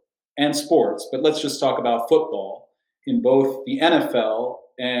sport and sports, but let's just talk about football, in both the NFL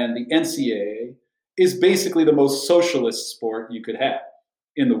and the NCAA, is basically the most socialist sport you could have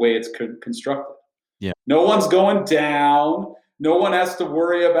in the way it's constructed. Yeah. No one's going down. No one has to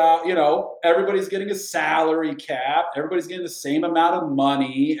worry about, you know, everybody's getting a salary cap. Everybody's getting the same amount of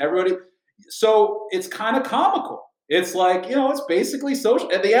money. So it's kind of comical. It's like, you know, it's basically social.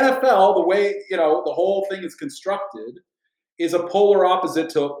 And the NFL, the way, you know, the whole thing is constructed is a polar opposite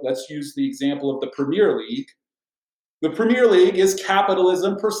to, let's use the example of the Premier League. The Premier League is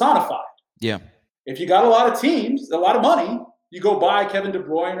capitalism personified. Yeah. If you got a lot of teams, a lot of money, you go buy Kevin De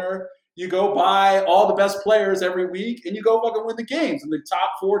Bruyne, you go buy all the best players every week, and you go fucking win the games. And the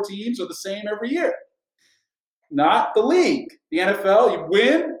top 4 teams are the same every year. Not the league. The NFL, you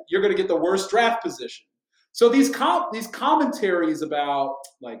win, you're going to get the worst draft position. So these commentaries about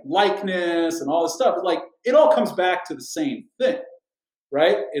like likeness and all this stuff, like it all comes back to the same thing,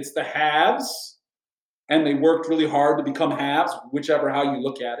 right? It's the haves, and they worked really hard to become haves, whichever how you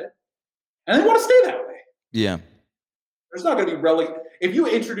look at it. And they want to stay that way. Yeah. There's not going to be if you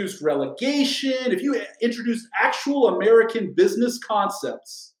introduced relegation, if you introduced actual American business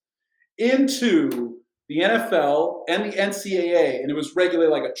concepts into the NFL and the NCAA, and it was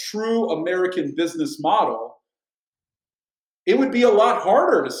regulated like a true American business model, it would be a lot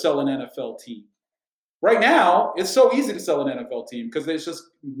harder to sell an NFL team. Right now, it's so easy to sell an NFL team because there's just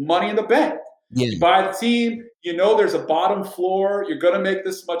money in the bank. Yeah. You buy the team, you know there's a bottom floor. You're going to make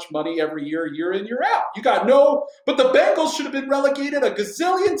this much money every year in, year out. But the Bengals should have been relegated a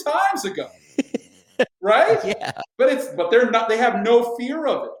gazillion times ago, right? Yeah. But they're not. They have no fear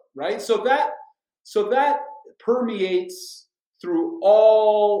of it, right? So that permeates through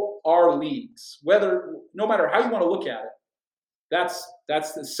all our leagues. No matter how you want to look at it,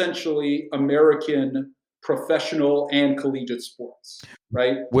 that's essentially American professional and collegiate sports,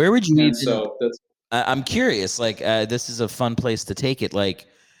 right? Where would you I'm curious. Like, this is a fun place to take it. Like,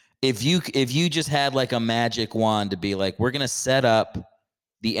 if you just had like a magic wand to be like, we're gonna set up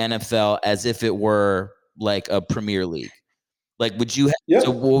the NFL as if it were like a Premier League. Like, would you? Yeah.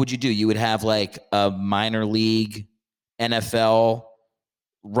 So, what would you do? You would have like a minor league NFL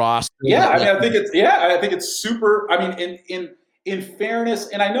roster. Yeah, I mean, I think it's super. I mean, in fairness,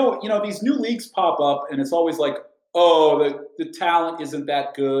 and I know these new leagues pop up, and it's always like, oh, the talent isn't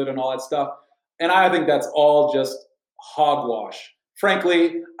that good and all that stuff, and I think that's all just hogwash.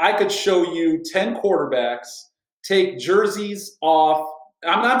 Frankly, I could show you 10 quarterbacks, take jerseys off.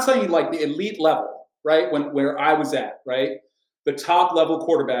 I'm not saying like the elite level, right? Where I was at, right? The top level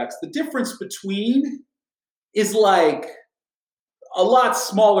quarterbacks. The difference between is like a lot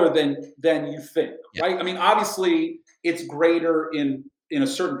smaller than you think, right? I mean, obviously it's greater in a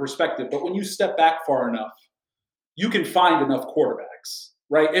certain perspective, but when you step back far enough, you can find enough quarterbacks,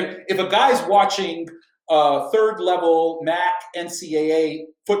 right? If a guy's watching a third level MAC NCAA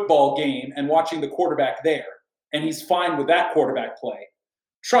football game and watching the quarterback there, and he's fine with that quarterback play,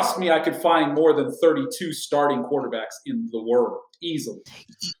 trust me, I could find more than 32 starting quarterbacks in the world easily.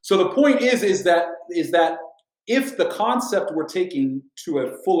 So the point is that if the concept were taking to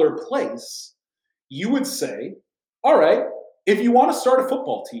a fuller place, you would say, all right, if you want to start a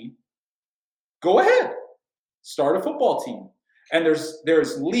football team, go ahead, start a football team. And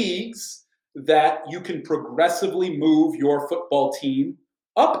there's leagues that you can progressively move your football team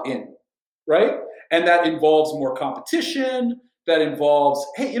up in, right? And that involves more competition, that involves,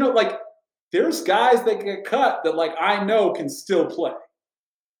 hey, like there's guys that get cut that like I know can still play.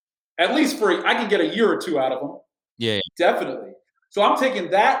 At least I can get a year or two out of them. Yeah. Definitely. So I'm taking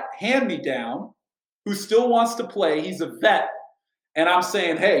that hand-me-down who still wants to play. He's a vet. And I'm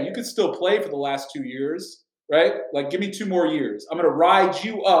saying, hey, you could still play for the last 2 years, right? Like, give me 2 more years. I'm going to ride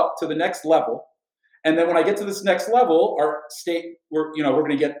you up to the next level. And then when I get to this next level, we're going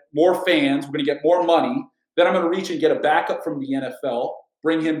to get more fans. We're going to get more money. Then I'm going to reach and get a backup from the NFL,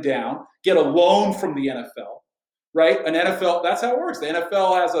 bring him down, get a loan from the NFL, right? An NFL, that's how it works. The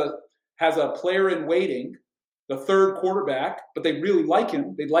NFL has a player in waiting, the third quarterback, but they really like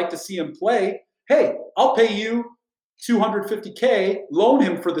him. They'd like to see him play. Hey, I'll pay you $250K, loan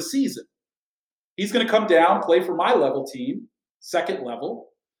him for the season. He's going to come down, play for my level team, second level.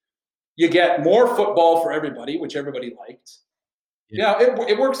 You get more football for everybody, which everybody liked. Yeah,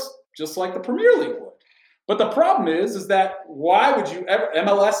 it works just like the Premier League would. But the problem is that why would you ever?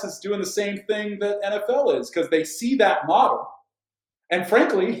 MLS is doing the same thing that NFL is because they see that model. And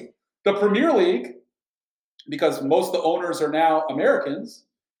frankly, the Premier League, because most of the owners are now Americans,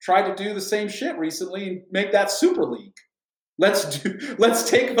 tried to do the same shit recently and make that Super League. Let's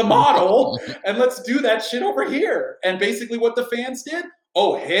take the model and let's do that shit over here. And basically what the fans did,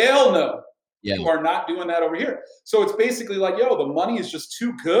 oh, hell no. Yeah. You are not doing that over here. So it's basically like, yo, the money is just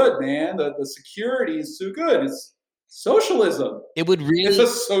too good, man. The security is too good. It's socialism. It's a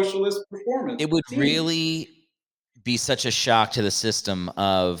socialist performance. It would really be such a shock to the system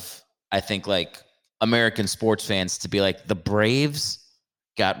of, I think, like American sports fans to be like, the Braves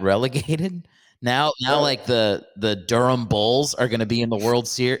got relegated. Now like the Durham Bulls are going to be in the World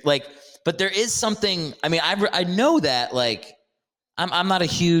Series. Like, but there is something, I mean, I know that, like, I'm not a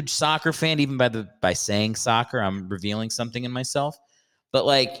huge soccer fan, even by saying soccer, I'm revealing something in myself. But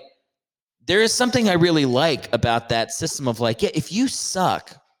like, there is something I really like about that system of like, yeah, if you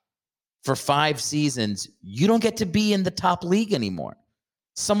suck for 5 seasons, you don't get to be in the top league anymore.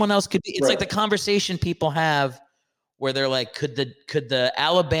 Someone else could be. It's right. Like the conversation people have where they're like, could the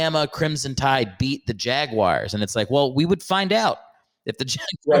Alabama Crimson Tide beat the Jaguars? And it's like, well, we would find out if the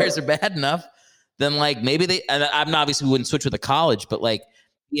Jaguars are bad enough. Then like maybe they, and I'm obviously wouldn't switch with a college, but like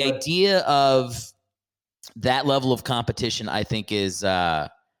the idea of that level of competition, I think is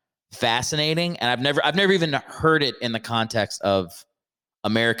fascinating. And I've never even heard it in the context of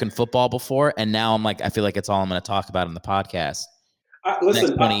American football before. And now I'm like, I feel like it's all I'm going to talk about in the podcast.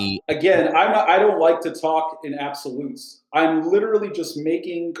 Listen, I don't like to talk in absolutes. I'm literally just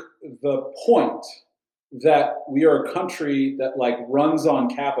making the point that we are a country that like runs on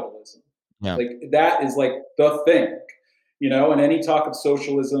capitalism. Yeah. Like that is like the thing, and any talk of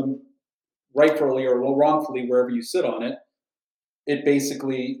socialism, rightfully or wrongfully, wherever you sit on it, it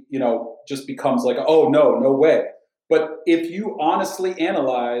basically, just becomes like, oh, no way. But if you honestly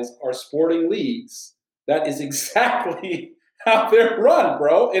analyze our sporting leagues, that is exactly how they're run,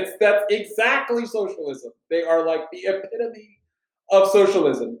 bro. That's exactly socialism. They are like the epitome of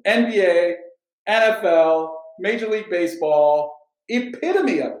socialism. NBA, NFL, Major League Baseball,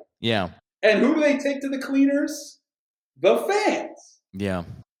 epitome of it. Yeah. And who do they take to the cleaners? The fans. Yeah.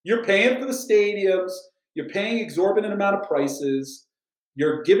 You're paying for the stadiums. You're paying exorbitant amount of prices.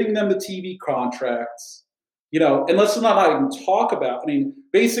 You're giving them the TV contracts. And let's not even talk about. I mean,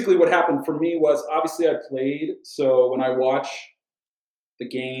 basically, what happened for me was obviously I played. So when I watch the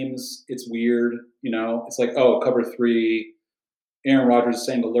games, it's weird. It's like, oh, cover 3. Aaron Rodgers is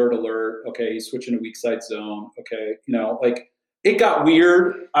saying alert, alert. Okay, he's switching to weak side zone. Okay, like it got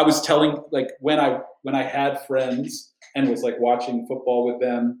weird. I was telling like when I had friends and was like watching football with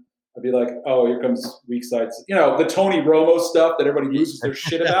them, I'd be like, oh, here comes weak sides. The Tony Romo stuff that everybody loses their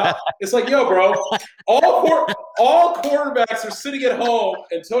shit about. It's like, yo, bro, all quarterbacks are sitting at home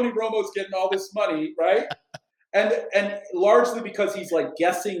and Tony Romo's getting all this money, right? And largely because he's like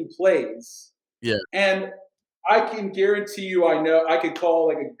guessing plays. Yeah. And I can guarantee you, I know I could call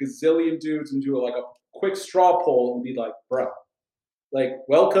like a gazillion dudes and do a quick straw poll and be like, bro, like,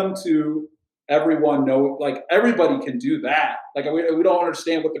 welcome to everyone know, like everybody can do that. Like we don't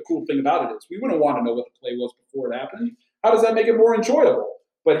understand what the cool thing about it is. We wouldn't want to know what the play was before it happened. How does that make it more enjoyable?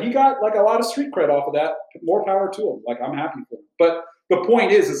 But he got like a lot of street cred off of that. More power to him. Like I'm happy for him. But the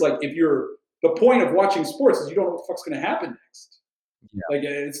point is like the point of watching sports is you don't know what the fuck's going to happen next. Yeah. Like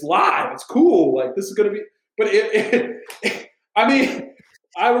it's live. It's cool. Like this is going to be. But I mean,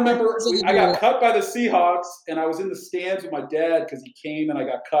 I remember I got cut by the Seahawks, and I was in the stands with my dad because he came and I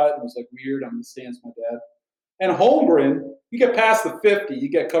got cut. It was like weird. I'm in the stands with my dad. And Holmgren, you get past the 50, you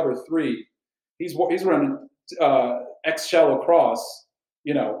get cover 3. He's running X shallow cross.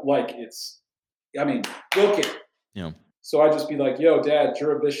 Like it's. I mean, book it. Yeah. So I'd just be like, "Yo, Dad,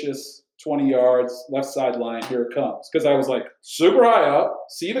 Jurabicious, 20 yards, left sideline, here it comes." Because I was like super high up,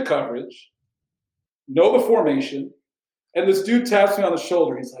 see the coverage. Know the formation, and this dude taps me on the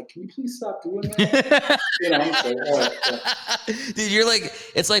shoulder. He's like, "Can you please stop doing that?" Like, all right, yeah. Dude, you're like,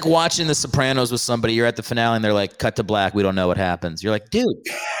 it's like watching The Sopranos with somebody. You're at the finale, and they're like, "Cut to black. We don't know what happens." You're like, "Dude,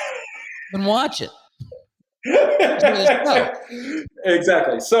 I've been watching."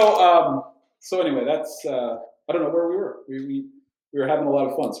 Exactly. So anyway, that's I don't know where we were. We were having a lot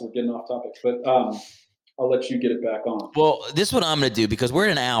of fun, so we're getting off topic, but. I'll let you get it back on. Well, this is what I'm going to do because we're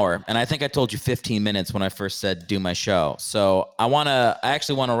at an hour, and I think I told you 15 minutes when I first said do my show. So I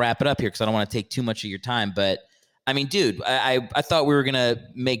actually want to wrap it up here because I don't want to take too much of your time. But I mean, dude, I thought we were going to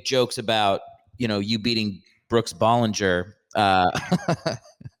make jokes about, you beating Brooks Bollinger.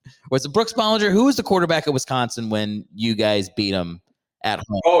 Was it Brooks Bollinger? Who was the quarterback at Wisconsin when you guys beat him at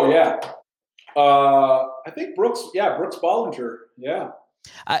home? Oh, yeah. I think Brooks Bollinger. Yeah.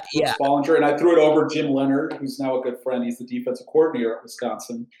 Yeah, Bollinger, and I threw it over Jim Leonard, who's now a good friend. He's the defensive coordinator at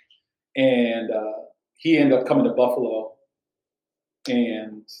Wisconsin, and he ended up coming to Buffalo,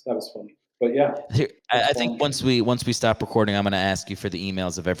 and that was funny. But yeah, I think once we stop recording, I'm going to ask you for the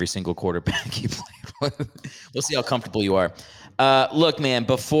emails of every single quarterback you played with. We'll see how comfortable you are. Look, man,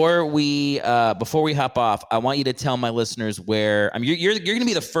 before we hop off, I want you to tell my listeners where you're going to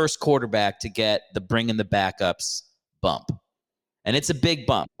be the first quarterback to get the Bring in the Backups bump. And it's a big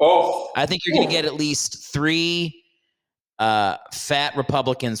bump. Oh, I think you're going to get at least 3 fat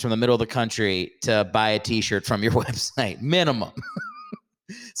Republicans from the middle of the country to buy a T-shirt from your website, minimum.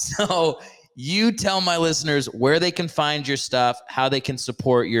 So you tell my listeners where they can find your stuff, how they can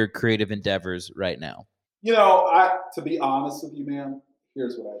support your creative endeavors right now. To be honest with you, man,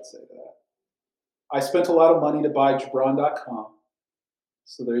 here's what I'd say to that. I spent a lot of money to buy Jabron.com.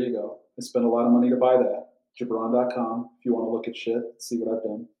 So there you go. I spent a lot of money to buy that. Jabron.com, if you want to look at shit, see what I've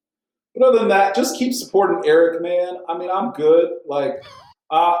done. But other than that, just keep supporting Eric, man. I mean, I'm good. Like,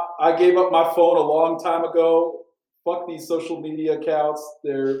 I gave up my phone a long time ago. Fuck these social media accounts.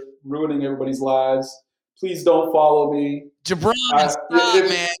 They're ruining everybody's lives. Please don't follow me. Jabron,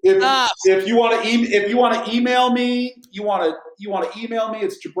 if you want to email me, you want to email me.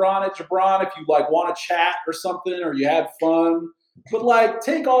 It's Jabron@Jabron. If you want to chat or something, or you had fun. But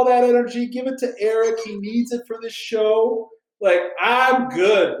take all that energy, give it to Eric. He needs it for this show. I'm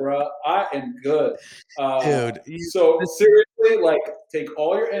good, bro. I am good, dude. So seriously, take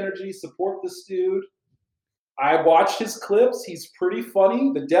all your energy, support this dude. I watched his clips. He's pretty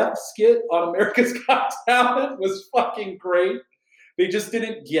funny. The death skit on America's Got Talent was fucking great. They just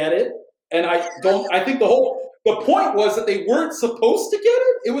didn't get it, and I think the point was that they weren't supposed to get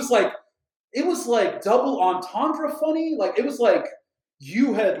it. It was like double entendre funny. It was like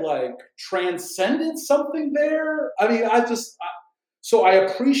you had transcended something there. I mean, so I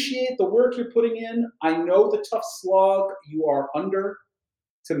appreciate the work you're putting in. I know the tough slog you are under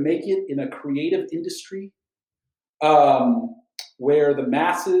to make it in a creative industry where the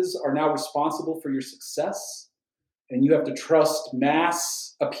masses are now responsible for your success, and you have to trust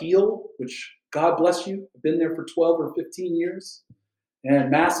mass appeal, which God bless you. I've been there for 12 or 15 years.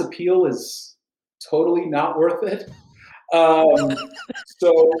 and mass appeal is totally not worth it.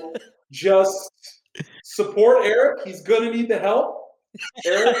 So just support Eric. He's going to need the help.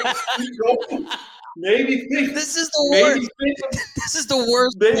 Eric, just keep going. Maybe think. This is the worst. This is the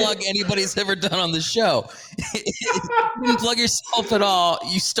worst plug anybody's ever done on the show. You didn't plug yourself at all.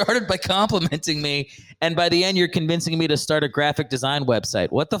 You started by complimenting me, and by the end, you're convincing me to start a graphic design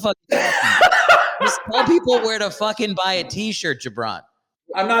website. What the fuck? Just tell people where to fucking buy a T-shirt, Jabron.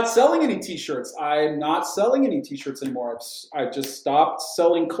 I'm not selling any T-shirts. I'm not selling any T-shirts anymore. I just stopped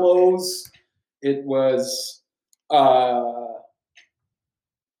selling clothes. It was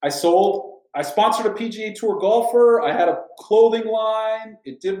I sponsored a PGA Tour golfer. I had a clothing line.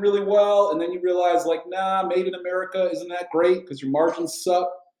 It did really well. And then you realize, like, nah, made in America isn't that great because your margins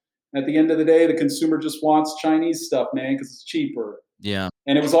suck. And at the end of the day, the consumer just wants Chinese stuff, man, because it's cheaper. Yeah.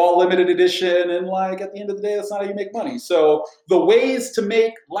 And it was all limited edition. And, like, at the end of the day, that's not how you make money. So the ways to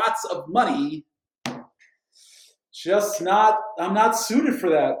make lots of money, I'm not suited for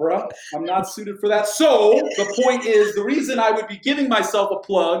that, bro. I'm not suited for that. So the point is, the reason I would be giving myself a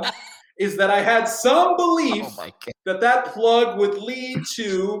plug is that I had some belief that plug would lead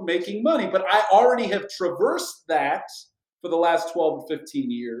to making money. But I already have traversed that for the last 12 or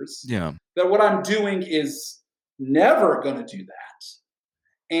 15 years. Yeah. That what I'm doing is never going to do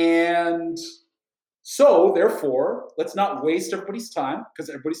that. And so, therefore, let's not waste everybody's time, because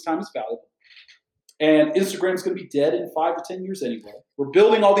everybody's time is valuable. And Instagram's going to be dead in 5 or 10 years anyway. We're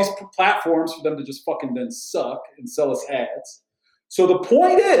building all these platforms for them to just fucking then suck and sell us ads. So the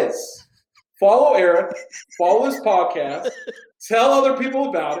point is, follow Eric, follow his podcast, tell other people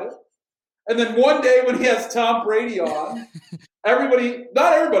about it. And then one day when he has Tom Brady on,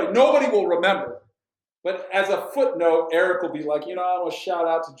 nobody will remember. But as a footnote, Eric will be like, I want to shout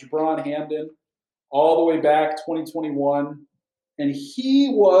out to Jabron Hamden all the way back 2021. And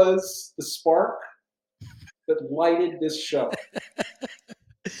he was the spark that lighted this show.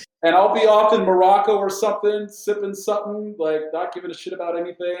 And I'll be off in Morocco or something, sipping something, like not giving a shit about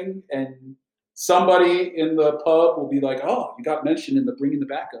anything. And somebody in the pub will be like, oh, you got mentioned in the Bringing the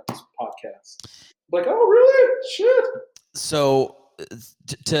Backups podcast. I'm like, oh, really? Shit. So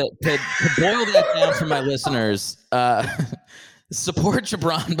to boil that down for my listeners, support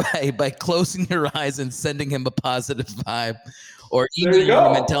Jabron by closing your eyes and sending him a positive vibe, or emailing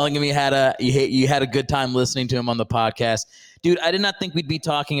him and telling him you had a good time listening to him on the podcast. Dude, I did not think we'd be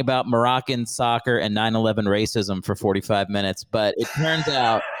talking about Moroccan soccer and 9/11 racism for 45 minutes, but it turns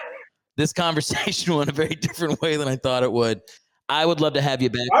out this conversation went a very different way than I thought it would. I would love to have you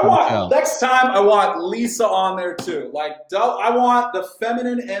back. Next time, I want Lisa on there too. Like, I want the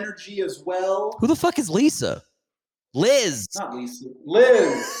feminine energy as well. Who the fuck is Lisa? Liz. Not Lisa.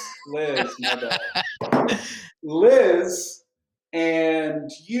 Liz, my bad. Liz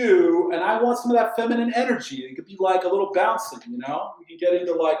and you, and I want some of that feminine energy. It could be like a little bouncing, We can get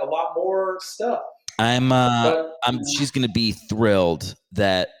into like a lot more stuff. She's going to be thrilled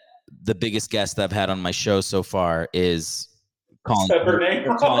that the biggest guest that I've had on my show so far is calling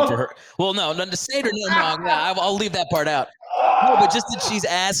for her. Well, no, to say her name wrong. Yeah, I'll leave that part out. No, but just that she's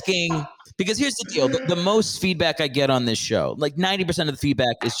asking. Because here's the deal. The most feedback I get on this show, like 90% of the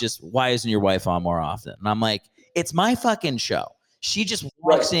feedback is just, why isn't your wife on more often? And I'm like, it's my fucking show. She just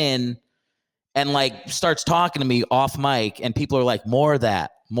walks in and like starts talking to me off mic, and people are like, more of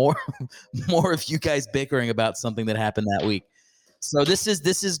that, more of you guys bickering about something that happened that week. So this is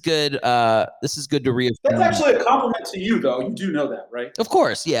good. This is good to reaffirm. That's actually a compliment to you, though. You do know that, right? Of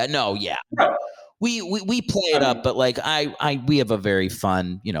course. Yeah. No. Yeah. Right. We play it up, but like we have a very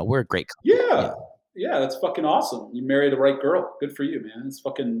fun, we're a great couple. Yeah, that's fucking awesome. You married the right girl. Good for you, man. It's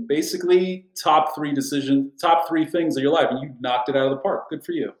fucking basically top three things of your life, and you knocked it out of the park. Good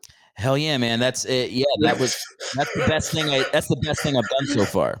for you. Hell yeah, man. That's it. Yeah, that's the best thing. That's the best thing I've done so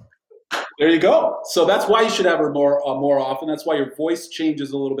far. There you go. So that's why you should have her more often. That's why your voice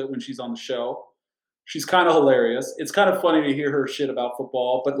changes a little bit when she's on the show. She's kind of hilarious. It's kind of funny to hear her shit about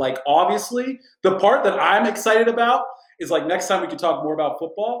football. But, like, obviously, the part that I'm excited about is, like, next time we can talk more about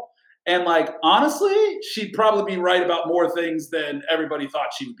football. And, like, honestly, she'd probably be right about more things than everybody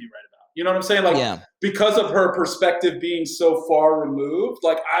thought she would be right about. You know what I'm saying? Like, because of her perspective being so far removed,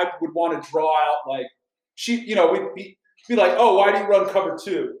 like, I would want to draw out, like, we'd be like, oh, why do you run cover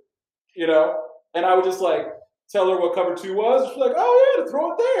 2? And I would just, like, tell her what cover 2 was. She's like, oh, yeah, to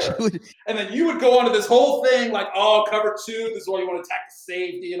throw it there. And then you would go on to this whole thing like, oh, cover 2, this is why you want to attack the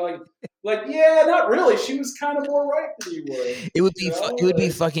safety. And like, yeah, not really. She was kind of more right than you were. It would be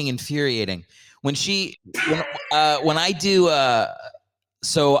fucking infuriating. When I do,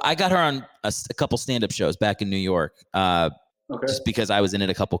 so I got her on a couple stand-up shows back in New York. just because I was in at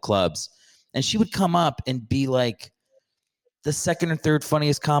a couple clubs. And she would come up and be like the second or third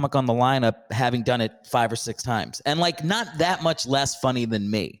funniest comic on the lineup, having done it 5 or 6 times. And like not that much less funny than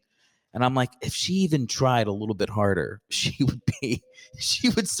me. And I'm like, if she even tried a little bit harder, she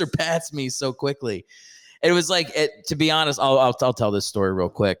would surpass me so quickly. It was like, to be honest, I'll tell this story real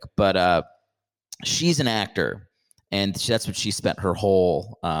quick, but she's an actor, and that's what she spent her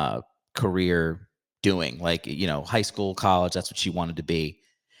whole career doing. Like, you know, high school, college, that's what she wanted to be.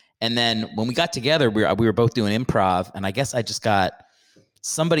 And then when we got together, we were both doing improv, and I guess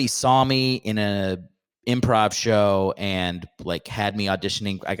somebody saw me in a improv show and like had me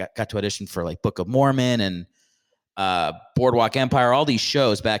auditioning. I got to audition for like Book of Mormon and Boardwalk Empire, all these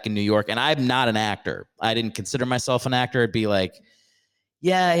shows back in New York. And I'm not an actor. I didn't consider myself an actor. I'd be like,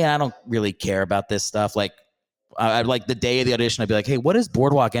 yeah, I don't really care about this stuff. Like, I'd like the day of the audition, I'd be like, hey, what is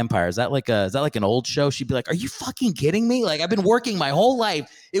Boardwalk Empire? Is that like an old show? She'd be like, are you fucking kidding me? Like, I've been working my whole life.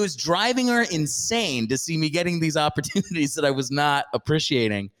 It was driving her insane to see me getting these opportunities that I was not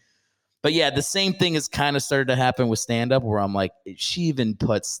appreciating. But yeah, the same thing has kind of started to happen with stand-up, where I'm like, if she even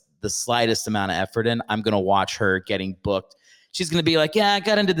puts the slightest amount of effort in, I'm going to watch her getting booked. She's going to be like, yeah, I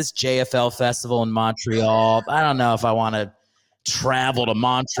got into this JFL festival in Montreal. I don't know if I want to travel to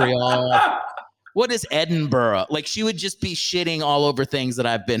Montreal. What is Edinburgh? Like, she would just be shitting all over things that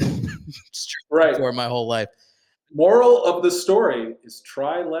I've been right for my whole life. Moral of the story is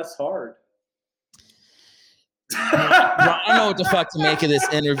try less hard. I don't know what the fuck to make of this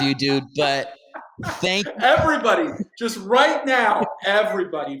interview, dude, but thank everybody, just right now,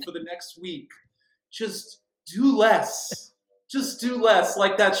 everybody, for the next week, just do less. Just do less.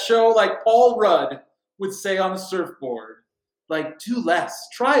 Like that show, like Paul Rudd would say on the surfboard, like, do less.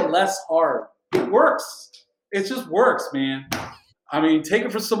 Try less hard. It works. It just works, man. I mean, take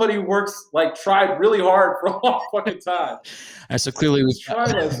it from somebody who tried really hard for a long fucking time. So clearly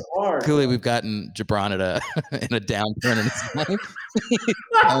we've gotten Gibran in a downturn in his life.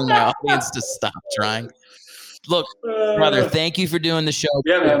 Telling my audience to stop trying. Look, brother, thank you for doing the show.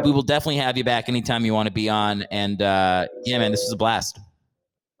 Yeah, man. We will definitely have you back anytime you want to be on. And yeah, man, this was a blast.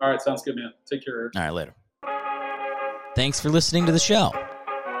 All right, sounds good, man. Take care, Eric. All right, later. Thanks for listening to the show.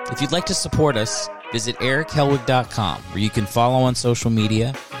 If you'd like to support us, visit erichelwig.com, where you can follow on social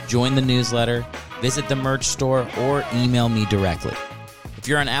media, join the newsletter, visit the merch store, or email me directly. If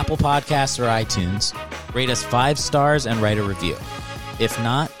you're on Apple Podcasts or iTunes, rate us 5 stars and write a review. If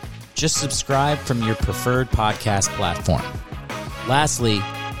not, just subscribe from your preferred podcast platform. Lastly,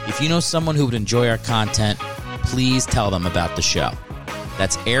 if you know someone who would enjoy our content, please tell them about the show.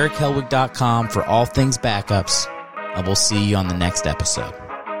 That's erichelwig.com for all things backups, and we'll see you on the next episode.